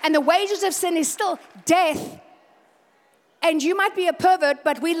sin. And the wages of sin is still death. And you might be a pervert,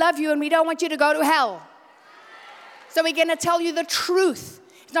 but we love you and we don't want you to go to hell. So we're going to tell you the truth.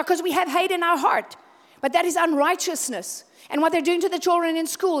 It's not because we have hate in our heart, but that is unrighteousness. And what they're doing to the children in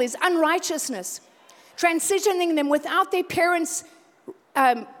school is unrighteousness. Transitioning them without their parents'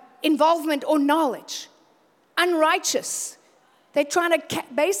 involvement or knowledge. Unrighteous. They're trying to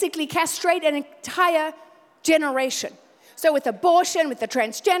basically castrate an entire generation. So with abortion, with the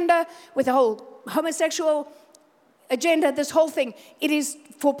transgender, with the whole homosexual agenda, this whole thing, it is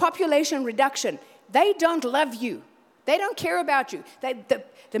for population reduction. They don't love you. They don't care about you.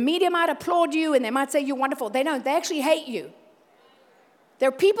 The media might applaud you and they might say you're wonderful. They don't. They actually hate you. There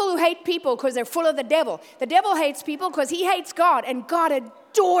are people who hate people because they're full of the devil. The devil hates people because he hates God, and God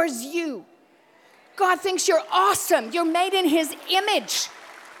adores you. God thinks you're awesome. You're made in his image.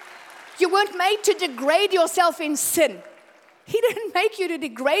 You weren't made to degrade yourself in sin. He didn't make you to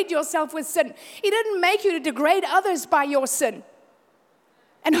degrade yourself with sin. He didn't make you to degrade others by your sin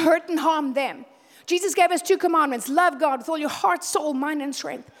and hurt and harm them. Jesus gave us 2 commandments. Love God with all your heart, soul, mind, and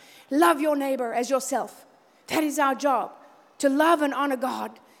strength. Love your neighbor as yourself. That is our job, to love and honor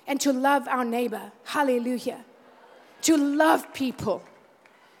God and to love our neighbor. Hallelujah. To love people.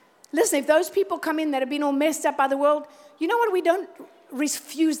 Listen, if those people come in that have been all messed up by the world, you know what? We don't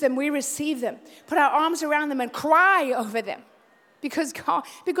refuse them. We receive them. Put our arms around them and cry over them. Because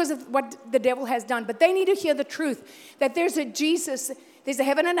of what the devil has done. But they need to hear the truth, that there's a Jesus, there's a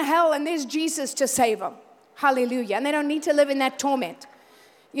heaven and a hell, and there's Jesus to save them. Hallelujah. And they don't need to live in that torment.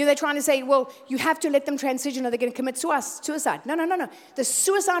 You know, they're trying to say, well, you have to let them transition or they're going to commit suicide. No. The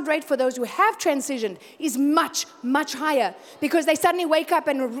suicide rate for those who have transitioned is much, much higher because they suddenly wake up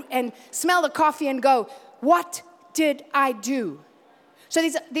and smell the coffee and go, what did I do? So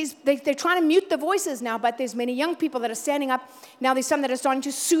they're trying to mute the voices now, but there's many young people that are standing up. Now there's some that are starting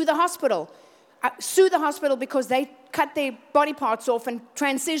to sue the hospital. Sue the hospital because they cut their body parts off and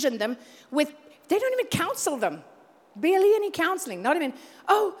transitioned them they don't even counsel them. Barely any counseling. Not even,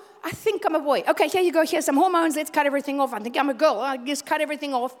 oh, I think I'm a boy. Okay, here you go. Here's some hormones. Let's cut everything off. I think I'm a girl. I'll just cut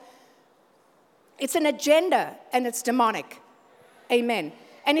everything off. It's an agenda, and it's demonic. Amen.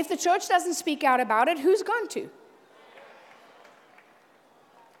 And if the church doesn't speak out about it, who's going to?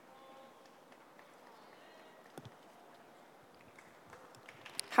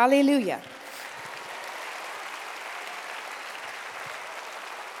 Hallelujah.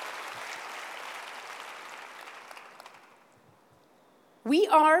 We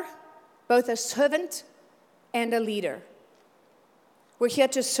are both a servant and a leader. We're here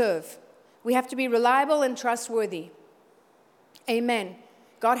to serve. We have to be reliable and trustworthy. Amen.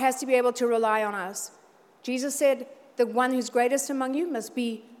 God has to be able to rely on us. Jesus said, the one who's greatest among you must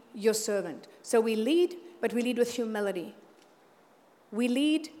be your servant. So we lead, but we lead with humility. We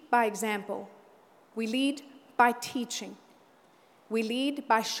lead by example. We lead by teaching. We lead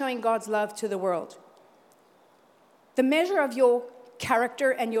by showing God's love to the world. The measure of your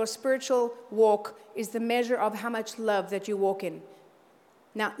character and your spiritual walk is the measure of how much love that you walk in.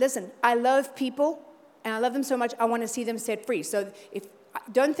 Now, listen, I love people, and I love them so much, I want to see them set free. So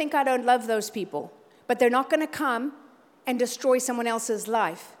don't think I don't love those people, but they're not going to come and destroy someone else's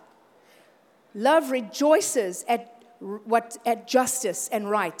life. Love rejoices at justice and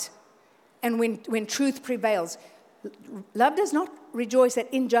right, and when truth prevails. Love does not rejoice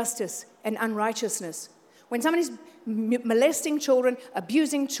at injustice and unrighteousness. When somebody's molesting children,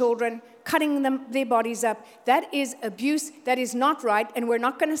 abusing children, cutting their bodies up, that is abuse, that is not right, and we're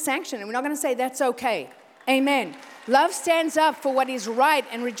not going to sanction it. We're not going to say that's okay. Amen. Love stands up for what is right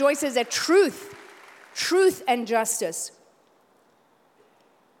and rejoices at truth and justice.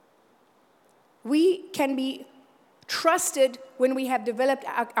 We can be trusted when we have developed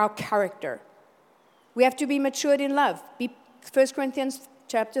our character. We have to be matured in love. 1 Corinthians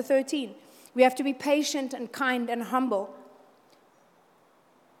chapter 13. We have to be patient and kind and humble,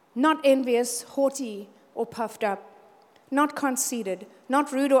 not envious, haughty, or puffed up, not conceited,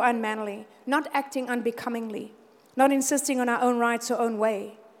 not rude or unmanly, not acting unbecomingly, not insisting on our own rights or own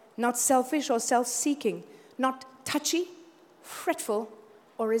way, not selfish or self-seeking, not touchy, fretful,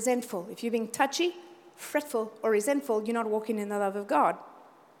 or resentful. If you're being touchy, fretful, or resentful, you're not walking in the love of God.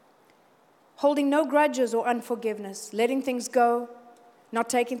 Holding no grudges or unforgiveness, letting things go, not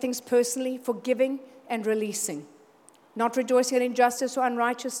taking things personally, forgiving and releasing. Not rejoicing at injustice or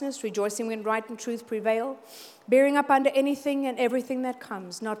unrighteousness, rejoicing when right and truth prevail. Bearing up under anything and everything that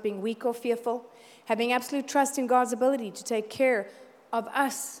comes, not being weak or fearful. Having absolute trust in God's ability to take care of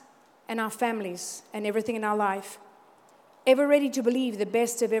us and our families and everything in our life. Ever ready to believe the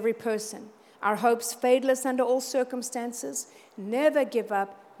best of every person. Our hopes fadeless under all circumstances. Never give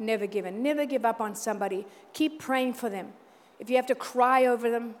up, never give in. Never give up on somebody. Keep praying for them. If you have to cry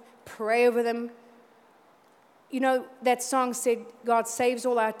over them, pray over them. You know, that song said, God saves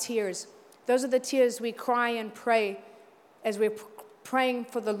all our tears. Those are the tears we cry and pray as we're praying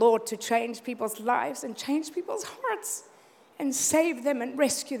for the Lord to change people's lives and change people's hearts and save them and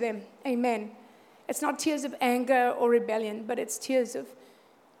rescue them. Amen. It's not tears of anger or rebellion, but it's tears of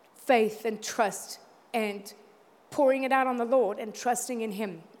faith and trust and pouring it out on the Lord and trusting in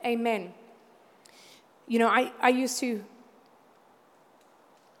Him. Amen. You know, I used to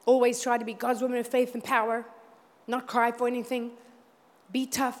always try to be God's woman of faith and power, not cry for anything, be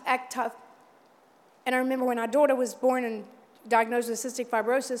tough, act tough. And I remember when our daughter was born and diagnosed with cystic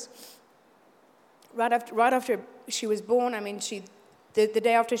fibrosis, right after she was born, the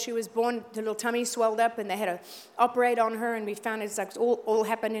day after she was born, the little tummy swelled up and they had to operate on her, and we found it's like all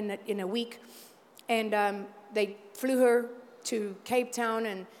happened in a week. And they flew her to Cape Town,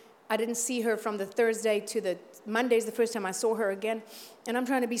 and I didn't see her from the Thursday to the Monday's the first time I saw her again. And I'm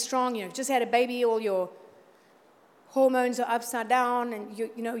trying to be strong, just had a baby, all your hormones are upside down, and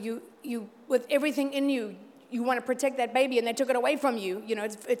you with everything in you, you want to protect that baby, and they took it away from you.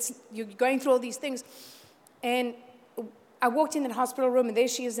 It's you're going through all these things. And I walked in that hospital room, and there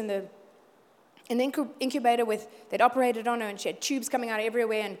she is in the incubator they'd operated on her, and she had tubes coming out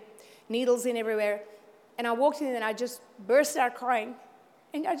everywhere and needles in everywhere. And I walked in, and I just burst out crying,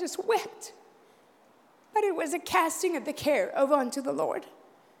 and I just wept. But it was a casting of the care over unto the Lord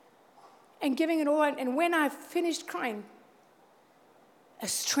and giving it all. And when I finished crying, a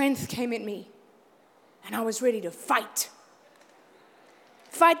strength came in me, and I was ready to fight.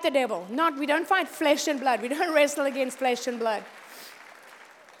 Fight the devil. We don't fight flesh and blood. We don't wrestle against flesh and blood,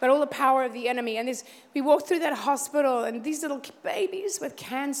 but all the power of the enemy. And we walked through that hospital, and these little babies with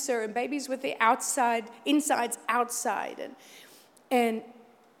cancer and babies with the insides outside. And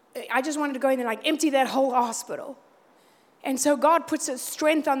I just wanted to go in and empty that whole hospital. And so God puts a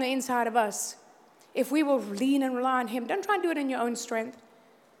strength on the inside of us. If we will lean and rely on Him, don't try and do it in your own strength.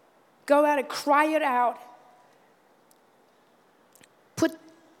 Go out and cry it out.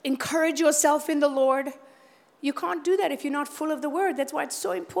 Encourage yourself in the Lord. You can't do that if you're not full of the Word. That's why it's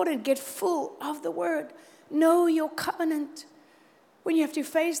so important. Get full of the Word. Know your covenant. When you have to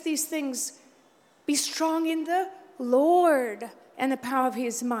face these things, be strong in the Lord and the power of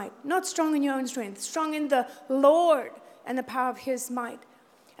His might. Not strong in your own strength. Strong in the Lord and the power of His might.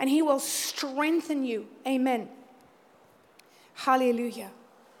 And He will strengthen you. Amen. Hallelujah.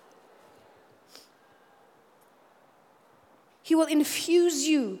 He will infuse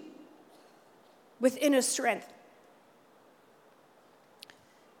you with inner strength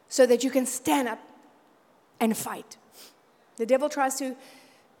so that you can stand up and fight. The devil tries to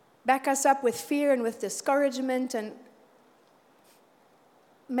back us up with fear and with discouragement and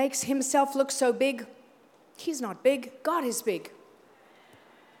makes himself look so big. He's not big. God is big.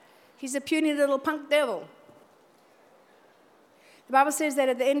 He's a puny little punk devil. The Bible says that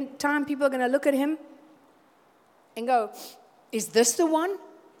at the end time, people are going to look at him and go, is this the one?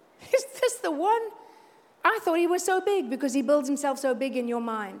 Is this the one? I thought he was so big, because he builds himself so big in your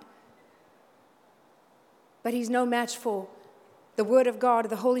mind. But he's no match for the Word of God,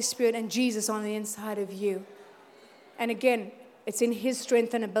 the Holy Spirit, and Jesus on the inside of you. And again, it's in his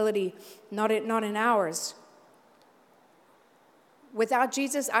strength and ability, not in ours. Without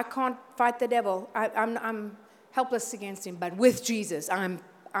Jesus, I can't fight the devil. I'm helpless against him. But with Jesus, I'm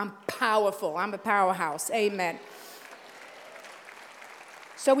powerful. I'm a powerhouse. Amen.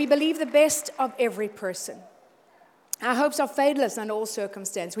 So we believe the best of every person. Our hopes are fadeless under all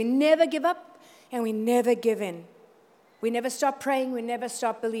circumstances. We never give up and we never give in. We never stop praying. We never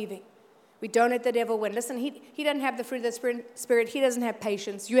stop believing. We don't let the devil win. Listen, he doesn't have the fruit of the Spirit. He doesn't have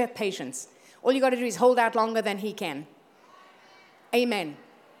patience. You have patience. All you got to do is hold out longer than he can. Amen.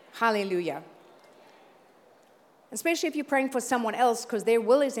 Hallelujah. Especially if you're praying for someone else, because their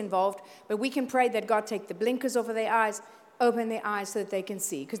will is involved. But we can pray that God take the blinkers off of their eyes, open their eyes so that they can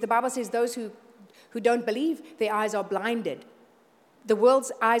see. Because the Bible says those who don't believe, their eyes are blinded. The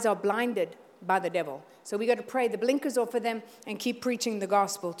world's eyes are blinded by the devil. So we got to pray the blinkers off of them and keep preaching the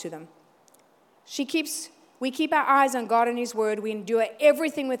gospel to them. We keep our eyes on God and his word. We endure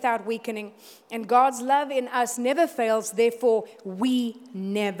everything without weakening. And God's love in us never fails. Therefore, we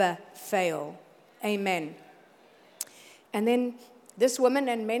never fail. Amen. And then this woman,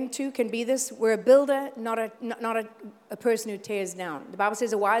 and men too can be this, we're a builder, not a person who tears down. The Bible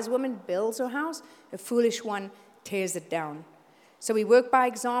says a wise woman builds her house, a foolish one tears it down. So we work by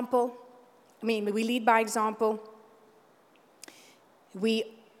example. We lead by example. We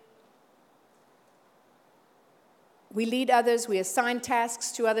lead others. We assign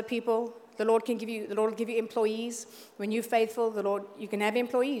tasks to other people. The Lord will give you employees. When you're faithful, you can have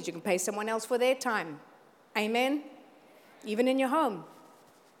employees. You can pay someone else for their time. Amen. Even in your home,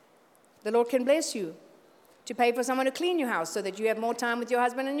 the Lord can bless you to pay for someone to clean your house so that you have more time with your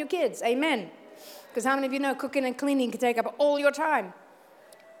husband and your kids. Amen. Because how many of you know cooking and cleaning can take up all your time?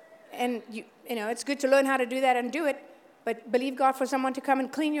 And you know it's good to learn how to do that and do it, but believe God for someone to come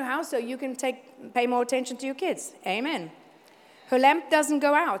and clean your house so you can pay more attention to your kids. Amen. Her lamp doesn't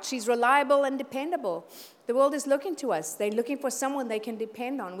go out. She's reliable and dependable. The world is looking to us. They're looking for someone they can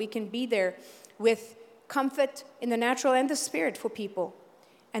depend on. We can be there with comfort in the natural and the spirit for people.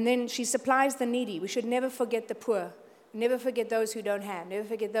 And then she supplies the needy. We should never forget the poor. Never forget those who don't have. Never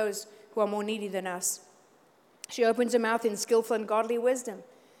forget those who are more needy than us. She opens her mouth in skillful and godly wisdom.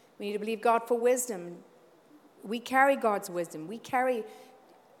 We need to believe God for wisdom. We carry God's wisdom. We carry,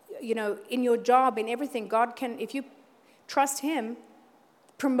 in your job, in everything, God can, if you trust him,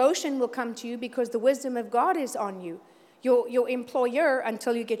 promotion will come to you because the wisdom of God is on you. Your employer,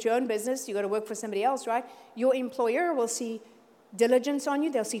 until you get your own business, you got to work for somebody else, right? Your employer will see diligence on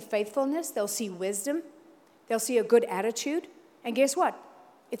you. They'll see faithfulness. They'll see wisdom. They'll see a good attitude. And guess what?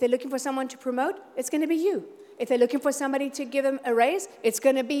 If they're looking for someone to promote, it's going to be you. If they're looking for somebody to give them a raise, it's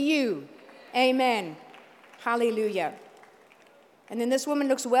going to be you. Amen. Hallelujah. And then this woman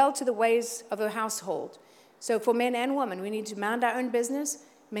looks well to the ways of her household. So for men and women, we need to mind our own business,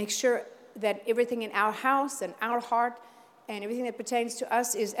 make sure that everything in our house and our heart and everything that pertains to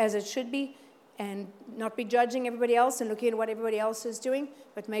us is as it should be, and not be judging everybody else and looking at what everybody else is doing,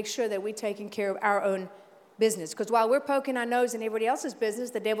 but make sure that we're taking care of our own business. Because while we're poking our nose in everybody else's business,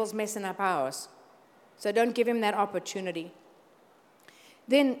 the devil's messing up ours. So don't give him that opportunity.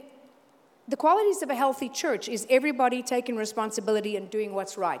 Then the qualities of a healthy church is everybody taking responsibility and doing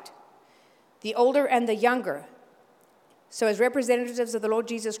what's right. The older and the younger. So as representatives of the Lord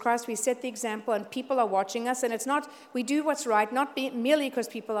Jesus Christ, we set the example and people are watching us. And it's not, we do what's right, not merely because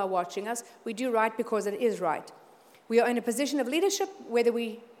people are watching us. We do right because it is right. We are in a position of leadership whether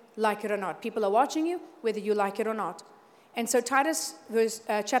we like it or not. People are watching you whether you like it or not. And so Titus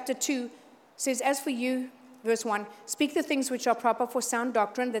chapter 2 says, as for you, verse 1, speak the things which are proper for sound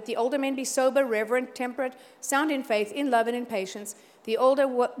doctrine, that the older men be sober, reverent, temperate, sound in faith, in love and in patience. The older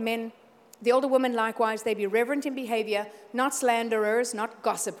women likewise, they be reverent in behavior, not slanderers, not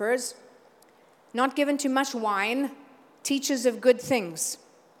gossipers, not given to much wine, teachers of good things,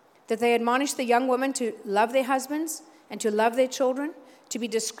 that they admonish the young women to love their husbands and to love their children, to be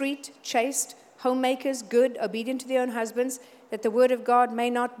discreet, chaste, homemakers, good, obedient to their own husbands, that the word of God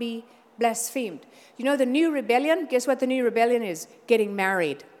may not be blasphemed. You know the new rebellion? Guess what the new rebellion is? Getting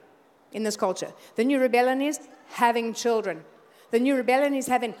married. in this culture. The new rebellion is having children. The new rebellion is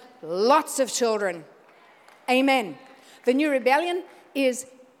having lots of children. Amen. The new rebellion is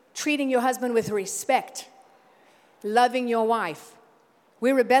treating your husband with respect, loving your wife.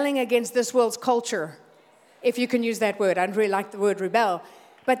 We're rebelling against this world's culture, if you can use that word. I don't really like the word rebel.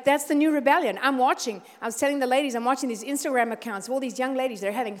 But that's the new rebellion. I was telling the ladies, I'm watching these Instagram accounts of all these young ladies.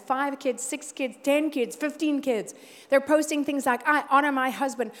 They're having 5 kids, 6 kids, 10 kids, 15 kids. They're posting things like, I honor my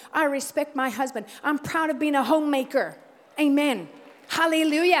husband. I respect my husband. I'm proud of being a homemaker. Amen.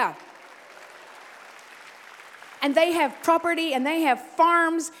 Hallelujah. And they have property, and they have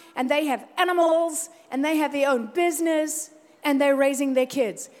farms, and they have animals, and they have their own business, and they're raising their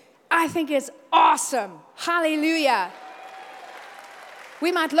kids. I think it's awesome. Hallelujah.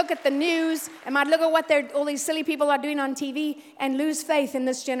 We might look at the news and might look at what all these silly people are doing on TV and lose faith in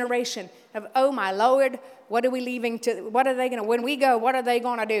this generation of, oh my Lord, what are we leaving to, what are they going to, when we go, what are they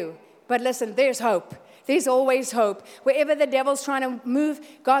going to do? But listen, there's hope. There's always hope. Wherever the devil's trying to move,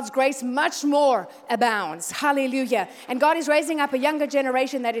 God's grace much more abounds. Hallelujah. And God is raising up a younger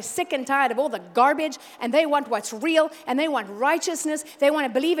generation that is sick and tired of all the garbage, and they want what's real, and they want righteousness. They want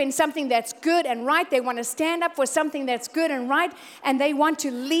to believe in something that's good and right. They want to stand up for something that's good and right, and they want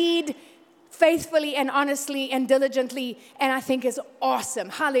to lead faithfully and honestly and diligently, and I think is awesome.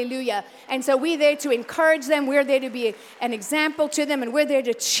 Hallelujah. And so we're there to encourage them. We're there to be an example to them, and we're there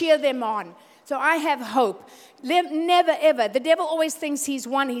to cheer them on. So I have hope. Never, ever. The devil always thinks he's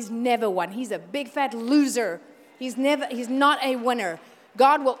won. He's never won. He's a big, fat loser. He's not a winner.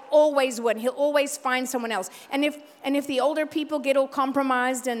 God will always win. He'll always find someone else. And if the older people get all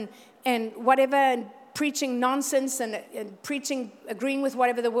compromised and whatever, and preaching nonsense and preaching, agreeing with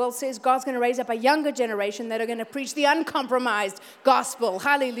whatever the world says, God's going to raise up a younger generation that are going to preach the uncompromised gospel.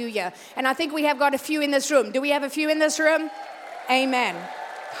 Hallelujah. And I think we have got a few in this room. Do we have a few in this room? Amen.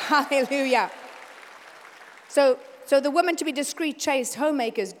 Hallelujah. So the women to be discreet, chaste,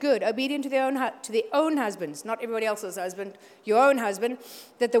 homemakers, good, obedient to their own husbands, not everybody else's husband, your own husband,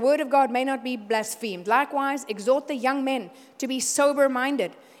 that the word of God may not be blasphemed. Likewise, exhort the young men to be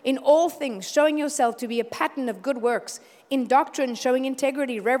sober-minded, in all things showing yourself to be a pattern of good works, in doctrine showing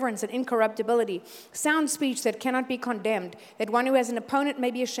integrity, reverence, and incorruptibility, sound speech that cannot be condemned, that one who has an opponent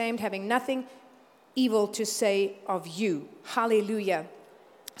may be ashamed, having nothing evil to say of you. Hallelujah.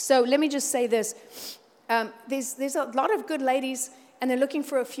 So let me just say this. There's a lot of good ladies, and they're looking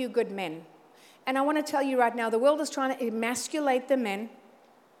for a few good men. And I want to tell you right now, the world is trying to emasculate the men,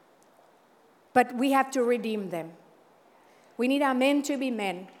 but we have to redeem them. We need our men to be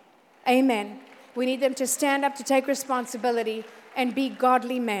men. Amen. We need them to stand up, to take responsibility, and be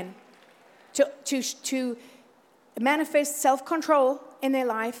godly men. To manifest self-control in their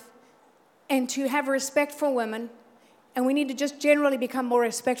life, and to have respect for women. And we need to just generally become more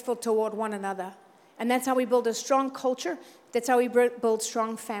respectful toward one another. And that's how we build a strong culture. That's how we build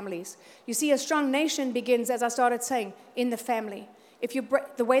strong families. You see, a strong nation begins, as I started saying, in the family.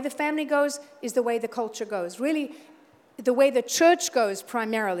 The way the family goes is the way the culture goes. Really, the way the church goes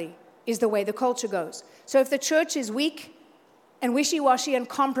primarily is the way the culture goes. So if the church is weak and wishy-washy and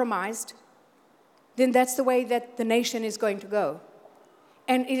compromised, then that's the way that the nation is going to go.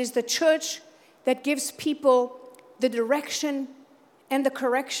 And it is the church that gives people the direction and the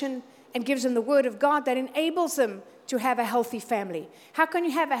correction and gives them the word of God that enables them to have a healthy family. How can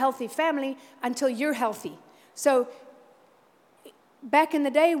you have a healthy family until you're healthy? So back in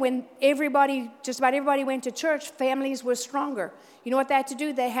the day when just about everybody went to church, families were stronger. You know what they had to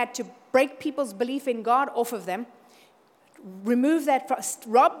do? They had to break people's belief in God off of them, remove that,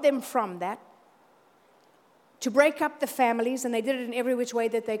 rob them from that, to break up the families, and they did it in every which way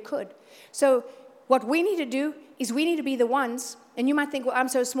that they could. So what we need to do is we need to be the ones, and you might think, well, I'm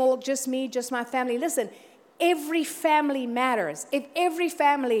so small, just me, just my family. Listen, every family matters. If every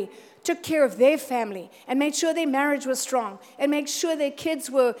family took care of their family and made sure their marriage was strong and made sure their kids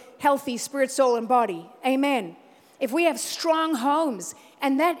were healthy, spirit, soul, and body. Amen. If we have strong homes,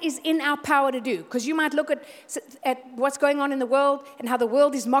 and that is in our power to do, because you might look at what's going on in the world and how the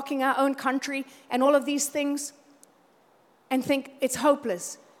world is mocking our own country and all of these things and think it's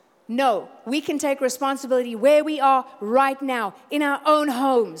hopeless. No, we can take responsibility where we are right now in our own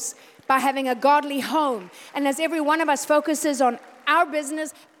homes by having a godly home. And as every one of us focuses on our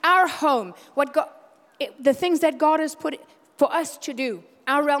business, our home, the things that God has put for us to do,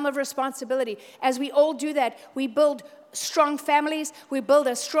 our realm of responsibility. As we all do that, we build strong families, we build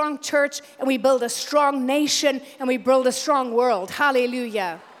a strong church, and we build a strong nation, and we build a strong world.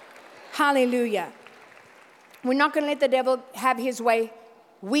 Hallelujah. Hallelujah. We're not going to let the devil have his way.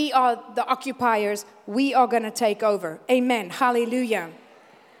 We are the occupiers. We are going to take over. Amen. Hallelujah.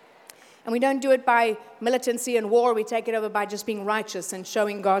 And we don't do it by militancy and war. We take it over by just being righteous and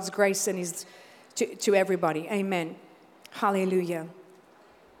showing God's grace and His to everybody. Amen. Hallelujah.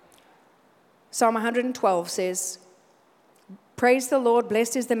 Psalm 112 says, praise the Lord,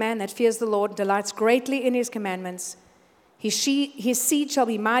 blessed is the man that fears the Lord, delights greatly in His commandments. His seed shall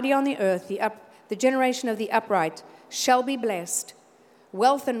be mighty on the earth. The generation of the upright shall be blessed.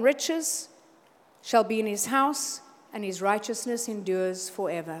 Wealth and riches shall be in his house, and his righteousness endures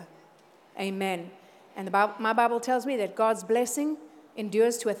forever. Amen. And my Bible tells me that God's blessing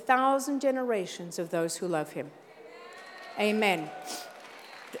endures to 1,000 generations of those who love Him. Amen.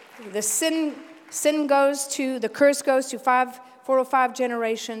 The curse goes to 4 or 5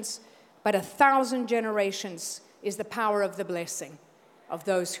 generations, but 1,000 generations is the power of the blessing of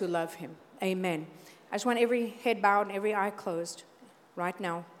those who love Him. Amen. I just want every head bowed and every eye closed right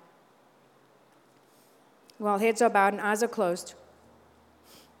now. While heads are bowed and eyes are closed,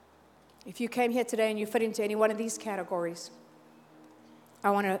 if you came here today and you fit into any one of these categories, I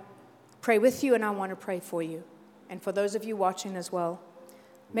want to pray with you and I want to pray for you. And for those of you watching as well.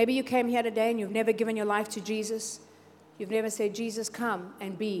 Maybe you came here today and you've never given your life to Jesus. You've never said, Jesus, come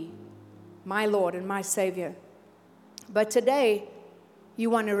and be my Lord and my Savior. But today, you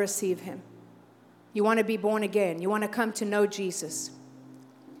want to receive Him. You want to be born again. You want to come to know Jesus.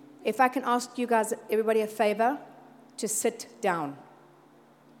 If I can ask you guys, everybody, a favor, to sit down.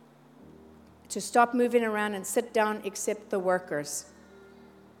 To stop moving around and sit down except the workers.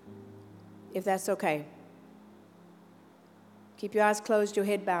 If that's okay. Keep your eyes closed, your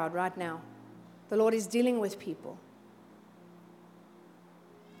head bowed right now. The Lord is dealing with people.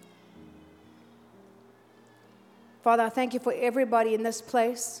 Father, I thank you for everybody in this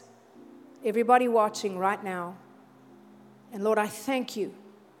place, everybody watching right now. And Lord, I thank you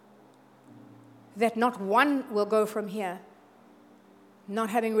that not one will go from here not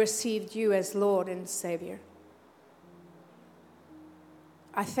having received you as Lord and Savior.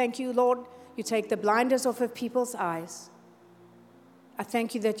 I thank you, Lord, you take the blinders off of people's eyes. I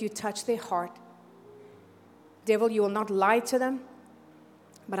thank you that you touch their heart. Devil, you will not lie to them,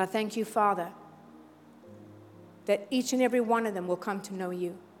 but I thank you, Father, that each and every one of them will come to know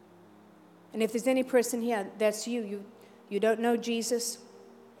you. And if there's any person here, that's you don't know Jesus,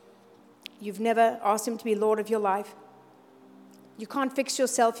 you've never asked Him to be Lord of your life, you can't fix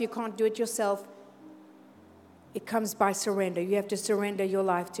yourself, you can't do it yourself. It comes by surrender. You have to surrender your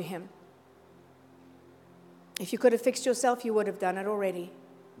life to Him. If you could have fixed yourself, you would have done it already.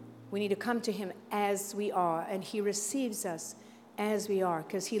 We need to come to Him as we are, and He receives us as we are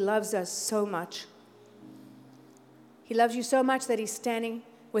because He loves us so much. He loves you so much that He's standing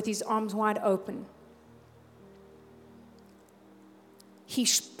with His arms wide open. He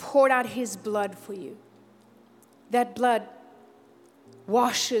poured out His blood for you. That blood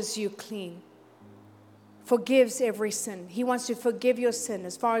washes you clean, forgives every sin. He wants to forgive your sin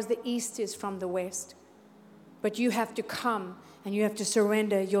as far as the east is from the west. But you have to come and you have to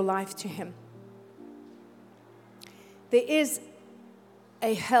surrender your life to Him. There is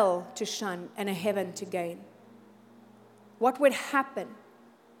a hell to shun and a heaven to gain. What would happen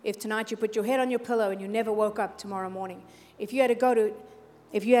if tonight you put your head on your pillow and you never woke up tomorrow morning? If you had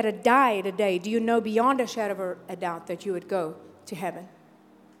to die today, do you know beyond a shadow of a doubt that you would go to heaven?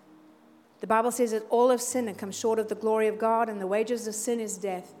 The Bible says that all have sinned and come short of the glory of God, and the wages of sin is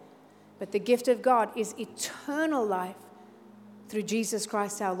death. But the gift of God is eternal life through Jesus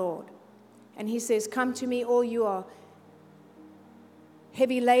Christ our Lord. And He says, come to me, all you are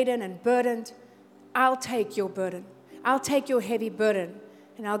heavy laden and burdened. I'll take your burden. I'll take your heavy burden,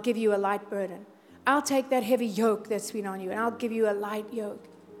 and I'll give you a light burden. I'll take that heavy yoke that's been on you, and I'll give you a light yoke.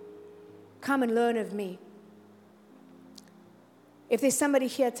 Come and learn of me. If there's somebody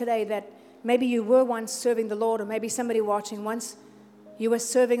here today that maybe you were once serving the Lord, or maybe somebody watching once you were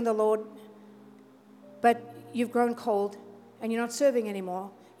serving the Lord, but you've grown cold and you're not serving anymore.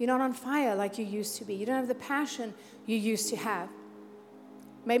 You're not on fire like you used to be. You don't have the passion you used to have.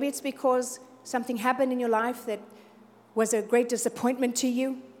 Maybe it's because something happened in your life that was a great disappointment to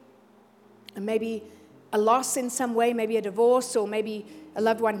you, and maybe a loss in some way, maybe a divorce, or maybe a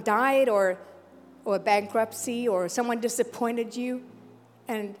loved one died, or a bankruptcy, or someone disappointed you,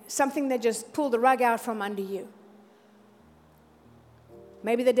 and something that just pulled the rug out from under you.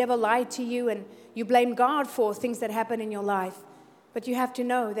 Maybe the devil lied to you and you blame God for things that happen in your life. But you have to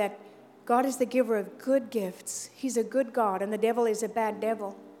know that God is the giver of good gifts. He's a good God, and the devil is a bad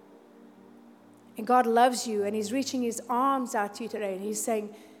devil. And God loves you, and He's reaching His arms out to you today, and He's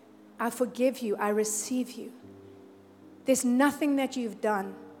saying, I forgive you, I receive you. There's nothing that you've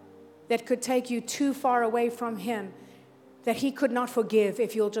done that could take you too far away from Him that He could not forgive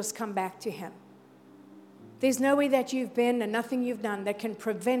if you'll just come back to Him. There's no way that you've been and nothing you've done that can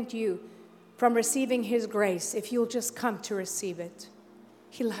prevent you from receiving His grace if you'll just come to receive it.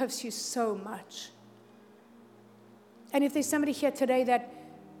 He loves you so much. And if there's somebody here today that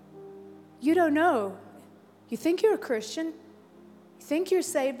you don't know, you think you're a Christian, you think you're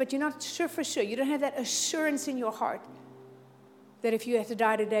saved, but you're not sure for sure. You don't have that assurance in your heart that if you had to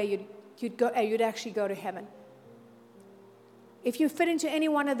die today, you'd actually go to heaven. If you fit into any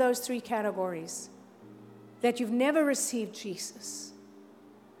one of those three categories, that you've never received Jesus,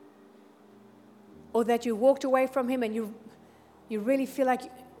 or that you walked away from Him and you really feel like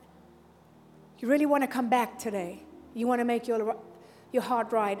you really want to come back today. You want to make your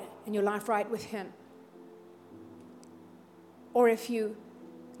heart right and your life right with Him. Or if you're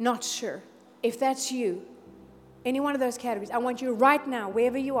not sure, if that's you, any one of those categories, I want you right now,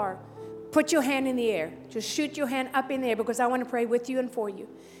 wherever you are, put your hand in the air. Just shoot your hand up in the air because I want to pray with you and for you.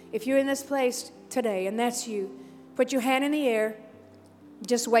 If you're in this place today and that's you, put your hand in the air.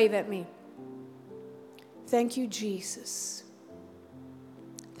 Just wave at me. Thank you, Jesus.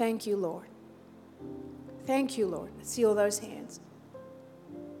 Thank you, Lord. Thank you, Lord. I see all those hands.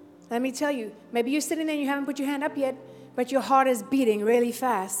 Let me tell you, maybe you're sitting there and you haven't put your hand up yet, but your heart is beating really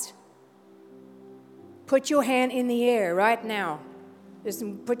fast. Put your hand in the air right now. Just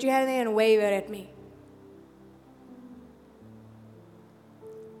put your hand in the air and wave it at me.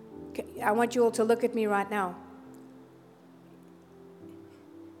 Okay, I want you all to look at me right now.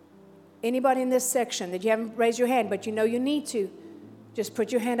 Anybody in this section that you haven't raised your hand, but you know you need to, just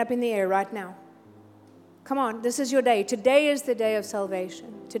put your hand up in the air right now. Come on, this is your day. Today is the day of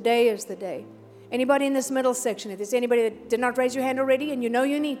salvation. Today is the day. Anybody in this middle section, if there's anybody that did not raise your hand already and you know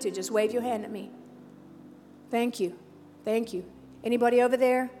you need to, just wave your hand at me. Thank you. Thank you. Anybody over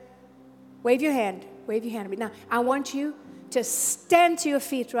there? Wave your hand. Wave your hand at me. Now, I want you to stand to your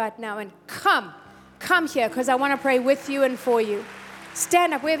feet right now and come. Come here because I want to pray with you and for you.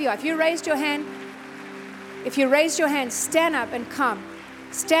 Stand up wherever you are. If you raised your hand, stand up and come.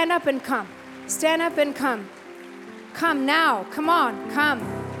 Stand up and come. Stand up and come. Come now. Come on. Come.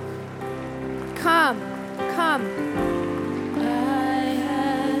 Come. Come. I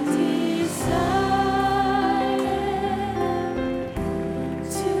have decided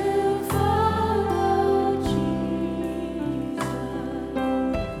to follow Jesus.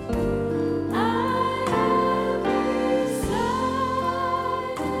 I have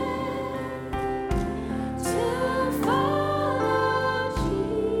decided to follow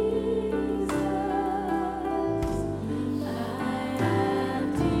Jesus. I have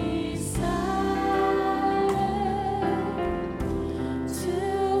decided to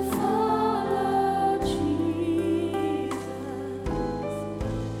follow Jesus.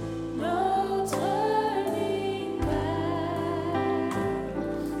 No turning back.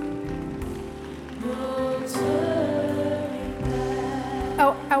 No turning back.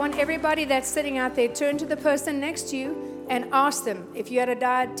 Oh, I want everybody that's sitting out there, turn to the person next to you and ask them, if you had to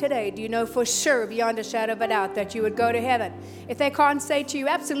die today, do you know for sure, beyond a shadow of a doubt, that you would go to heaven? If they can't say to you,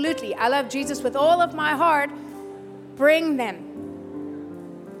 absolutely, I love Jesus with all of my heart, bring them.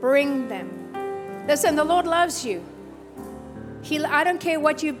 Bring them. Listen, the Lord loves you. I don't care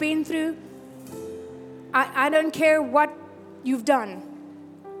what you've been through. I don't care what you've done.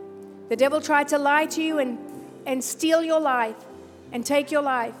 The devil tried to lie to you and steal your life and take your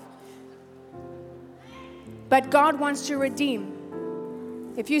life. But God wants to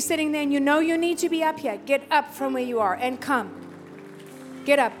redeem. If you're sitting there and you know you need to be up here, get up from where you are and come.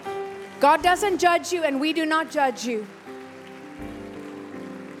 Get up. God doesn't judge you and we do not judge you.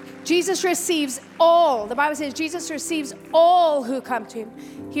 Jesus receives all. The Bible says Jesus receives all who come to Him.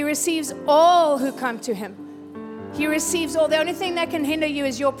 He receives all who come to Him. He receives all. The only thing that can hinder you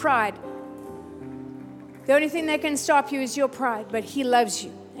is your pride. The only thing that can stop you is your pride. But He loves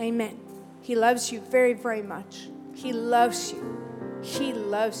you. Amen. He loves you very, very much. He loves you. He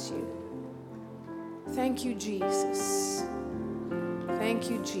loves you. Thank you, Jesus. Thank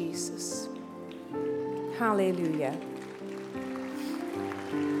you, Jesus. Hallelujah.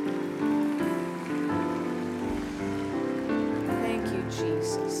 Thank you,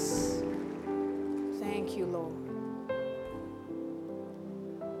 Jesus. Thank you, Lord.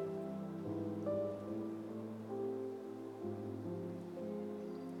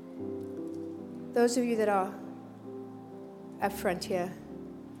 Those of you that are up front here,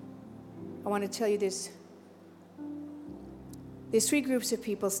 I want to tell you this. There's three groups of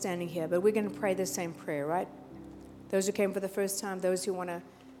people standing here, but we're going to pray the same prayer, right? Those who came for the first time, those who want to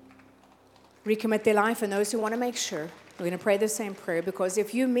recommit their life, and those who want to make sure. We're going to pray the same prayer because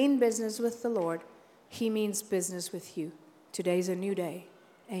if you mean business with the Lord, He means business with you. Today's a new day.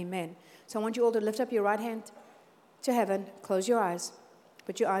 Amen. So I want you all to lift up your right hand to heaven, close your eyes,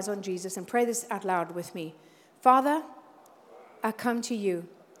 put your eyes on Jesus, and pray this out loud with me. Father, I come to you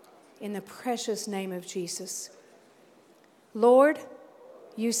in the precious name of Jesus. Lord,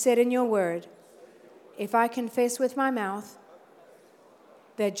 you said in your word, if I confess with my mouth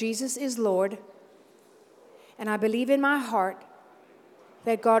that Jesus is Lord, and I believe in my heart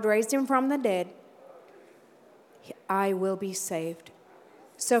that God raised him from the dead, I will be saved.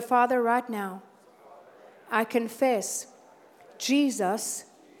 So, Father, right now, I confess Jesus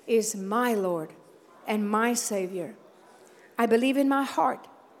is my Lord and my Savior. I believe in my heart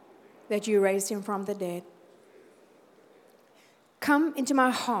that you raised him from the dead. Come into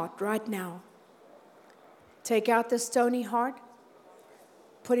my heart right now. Take out the stony heart,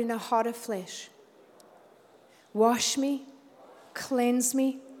 put in a heart of flesh. Wash me, cleanse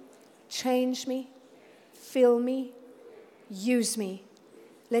me, change me, fill me, use me.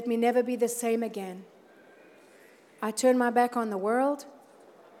 Let me never be the same again. I turn my back on the world.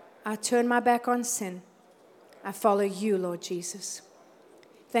 I turn my back on sin. I follow you, Lord Jesus.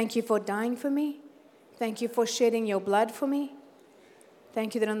 Thank you for dying for me. Thank you for shedding your blood for me.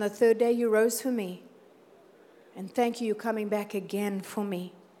 Thank you that on the third day you rose for me. And thank you, you're coming back again for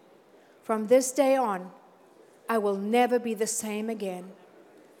me. From this day on, I will never be the same again.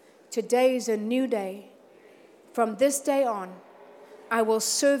 Today is a new day. From this day on, I will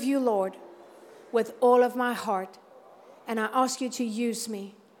serve you, Lord, with all of my heart. And I ask you to use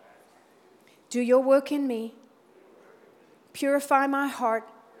me. Do your work in me. Purify my heart.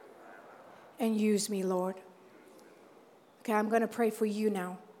 And use me, Lord. Okay, I'm going to pray for you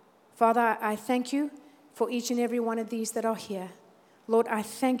now. Father, I thank you for each and every one of these that are here. Lord, I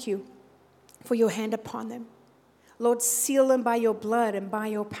thank you for your hand upon them. Lord, seal them by your blood and by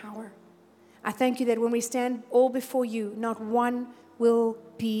your power. I thank you that when we stand all before you, not one will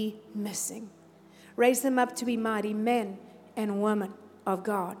be missing. Raise them up to be mighty men and women of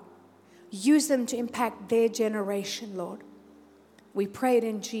God. Use them to impact their generation, Lord. We pray it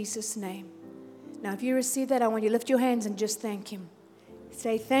in Jesus' name. Now, if you receive that, I want you to lift your hands and just thank him.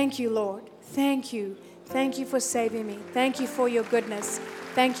 Say, thank you, Lord. Thank you. Thank you for saving me. Thank you for your goodness.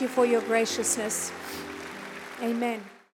 Thank you for your graciousness. Amen.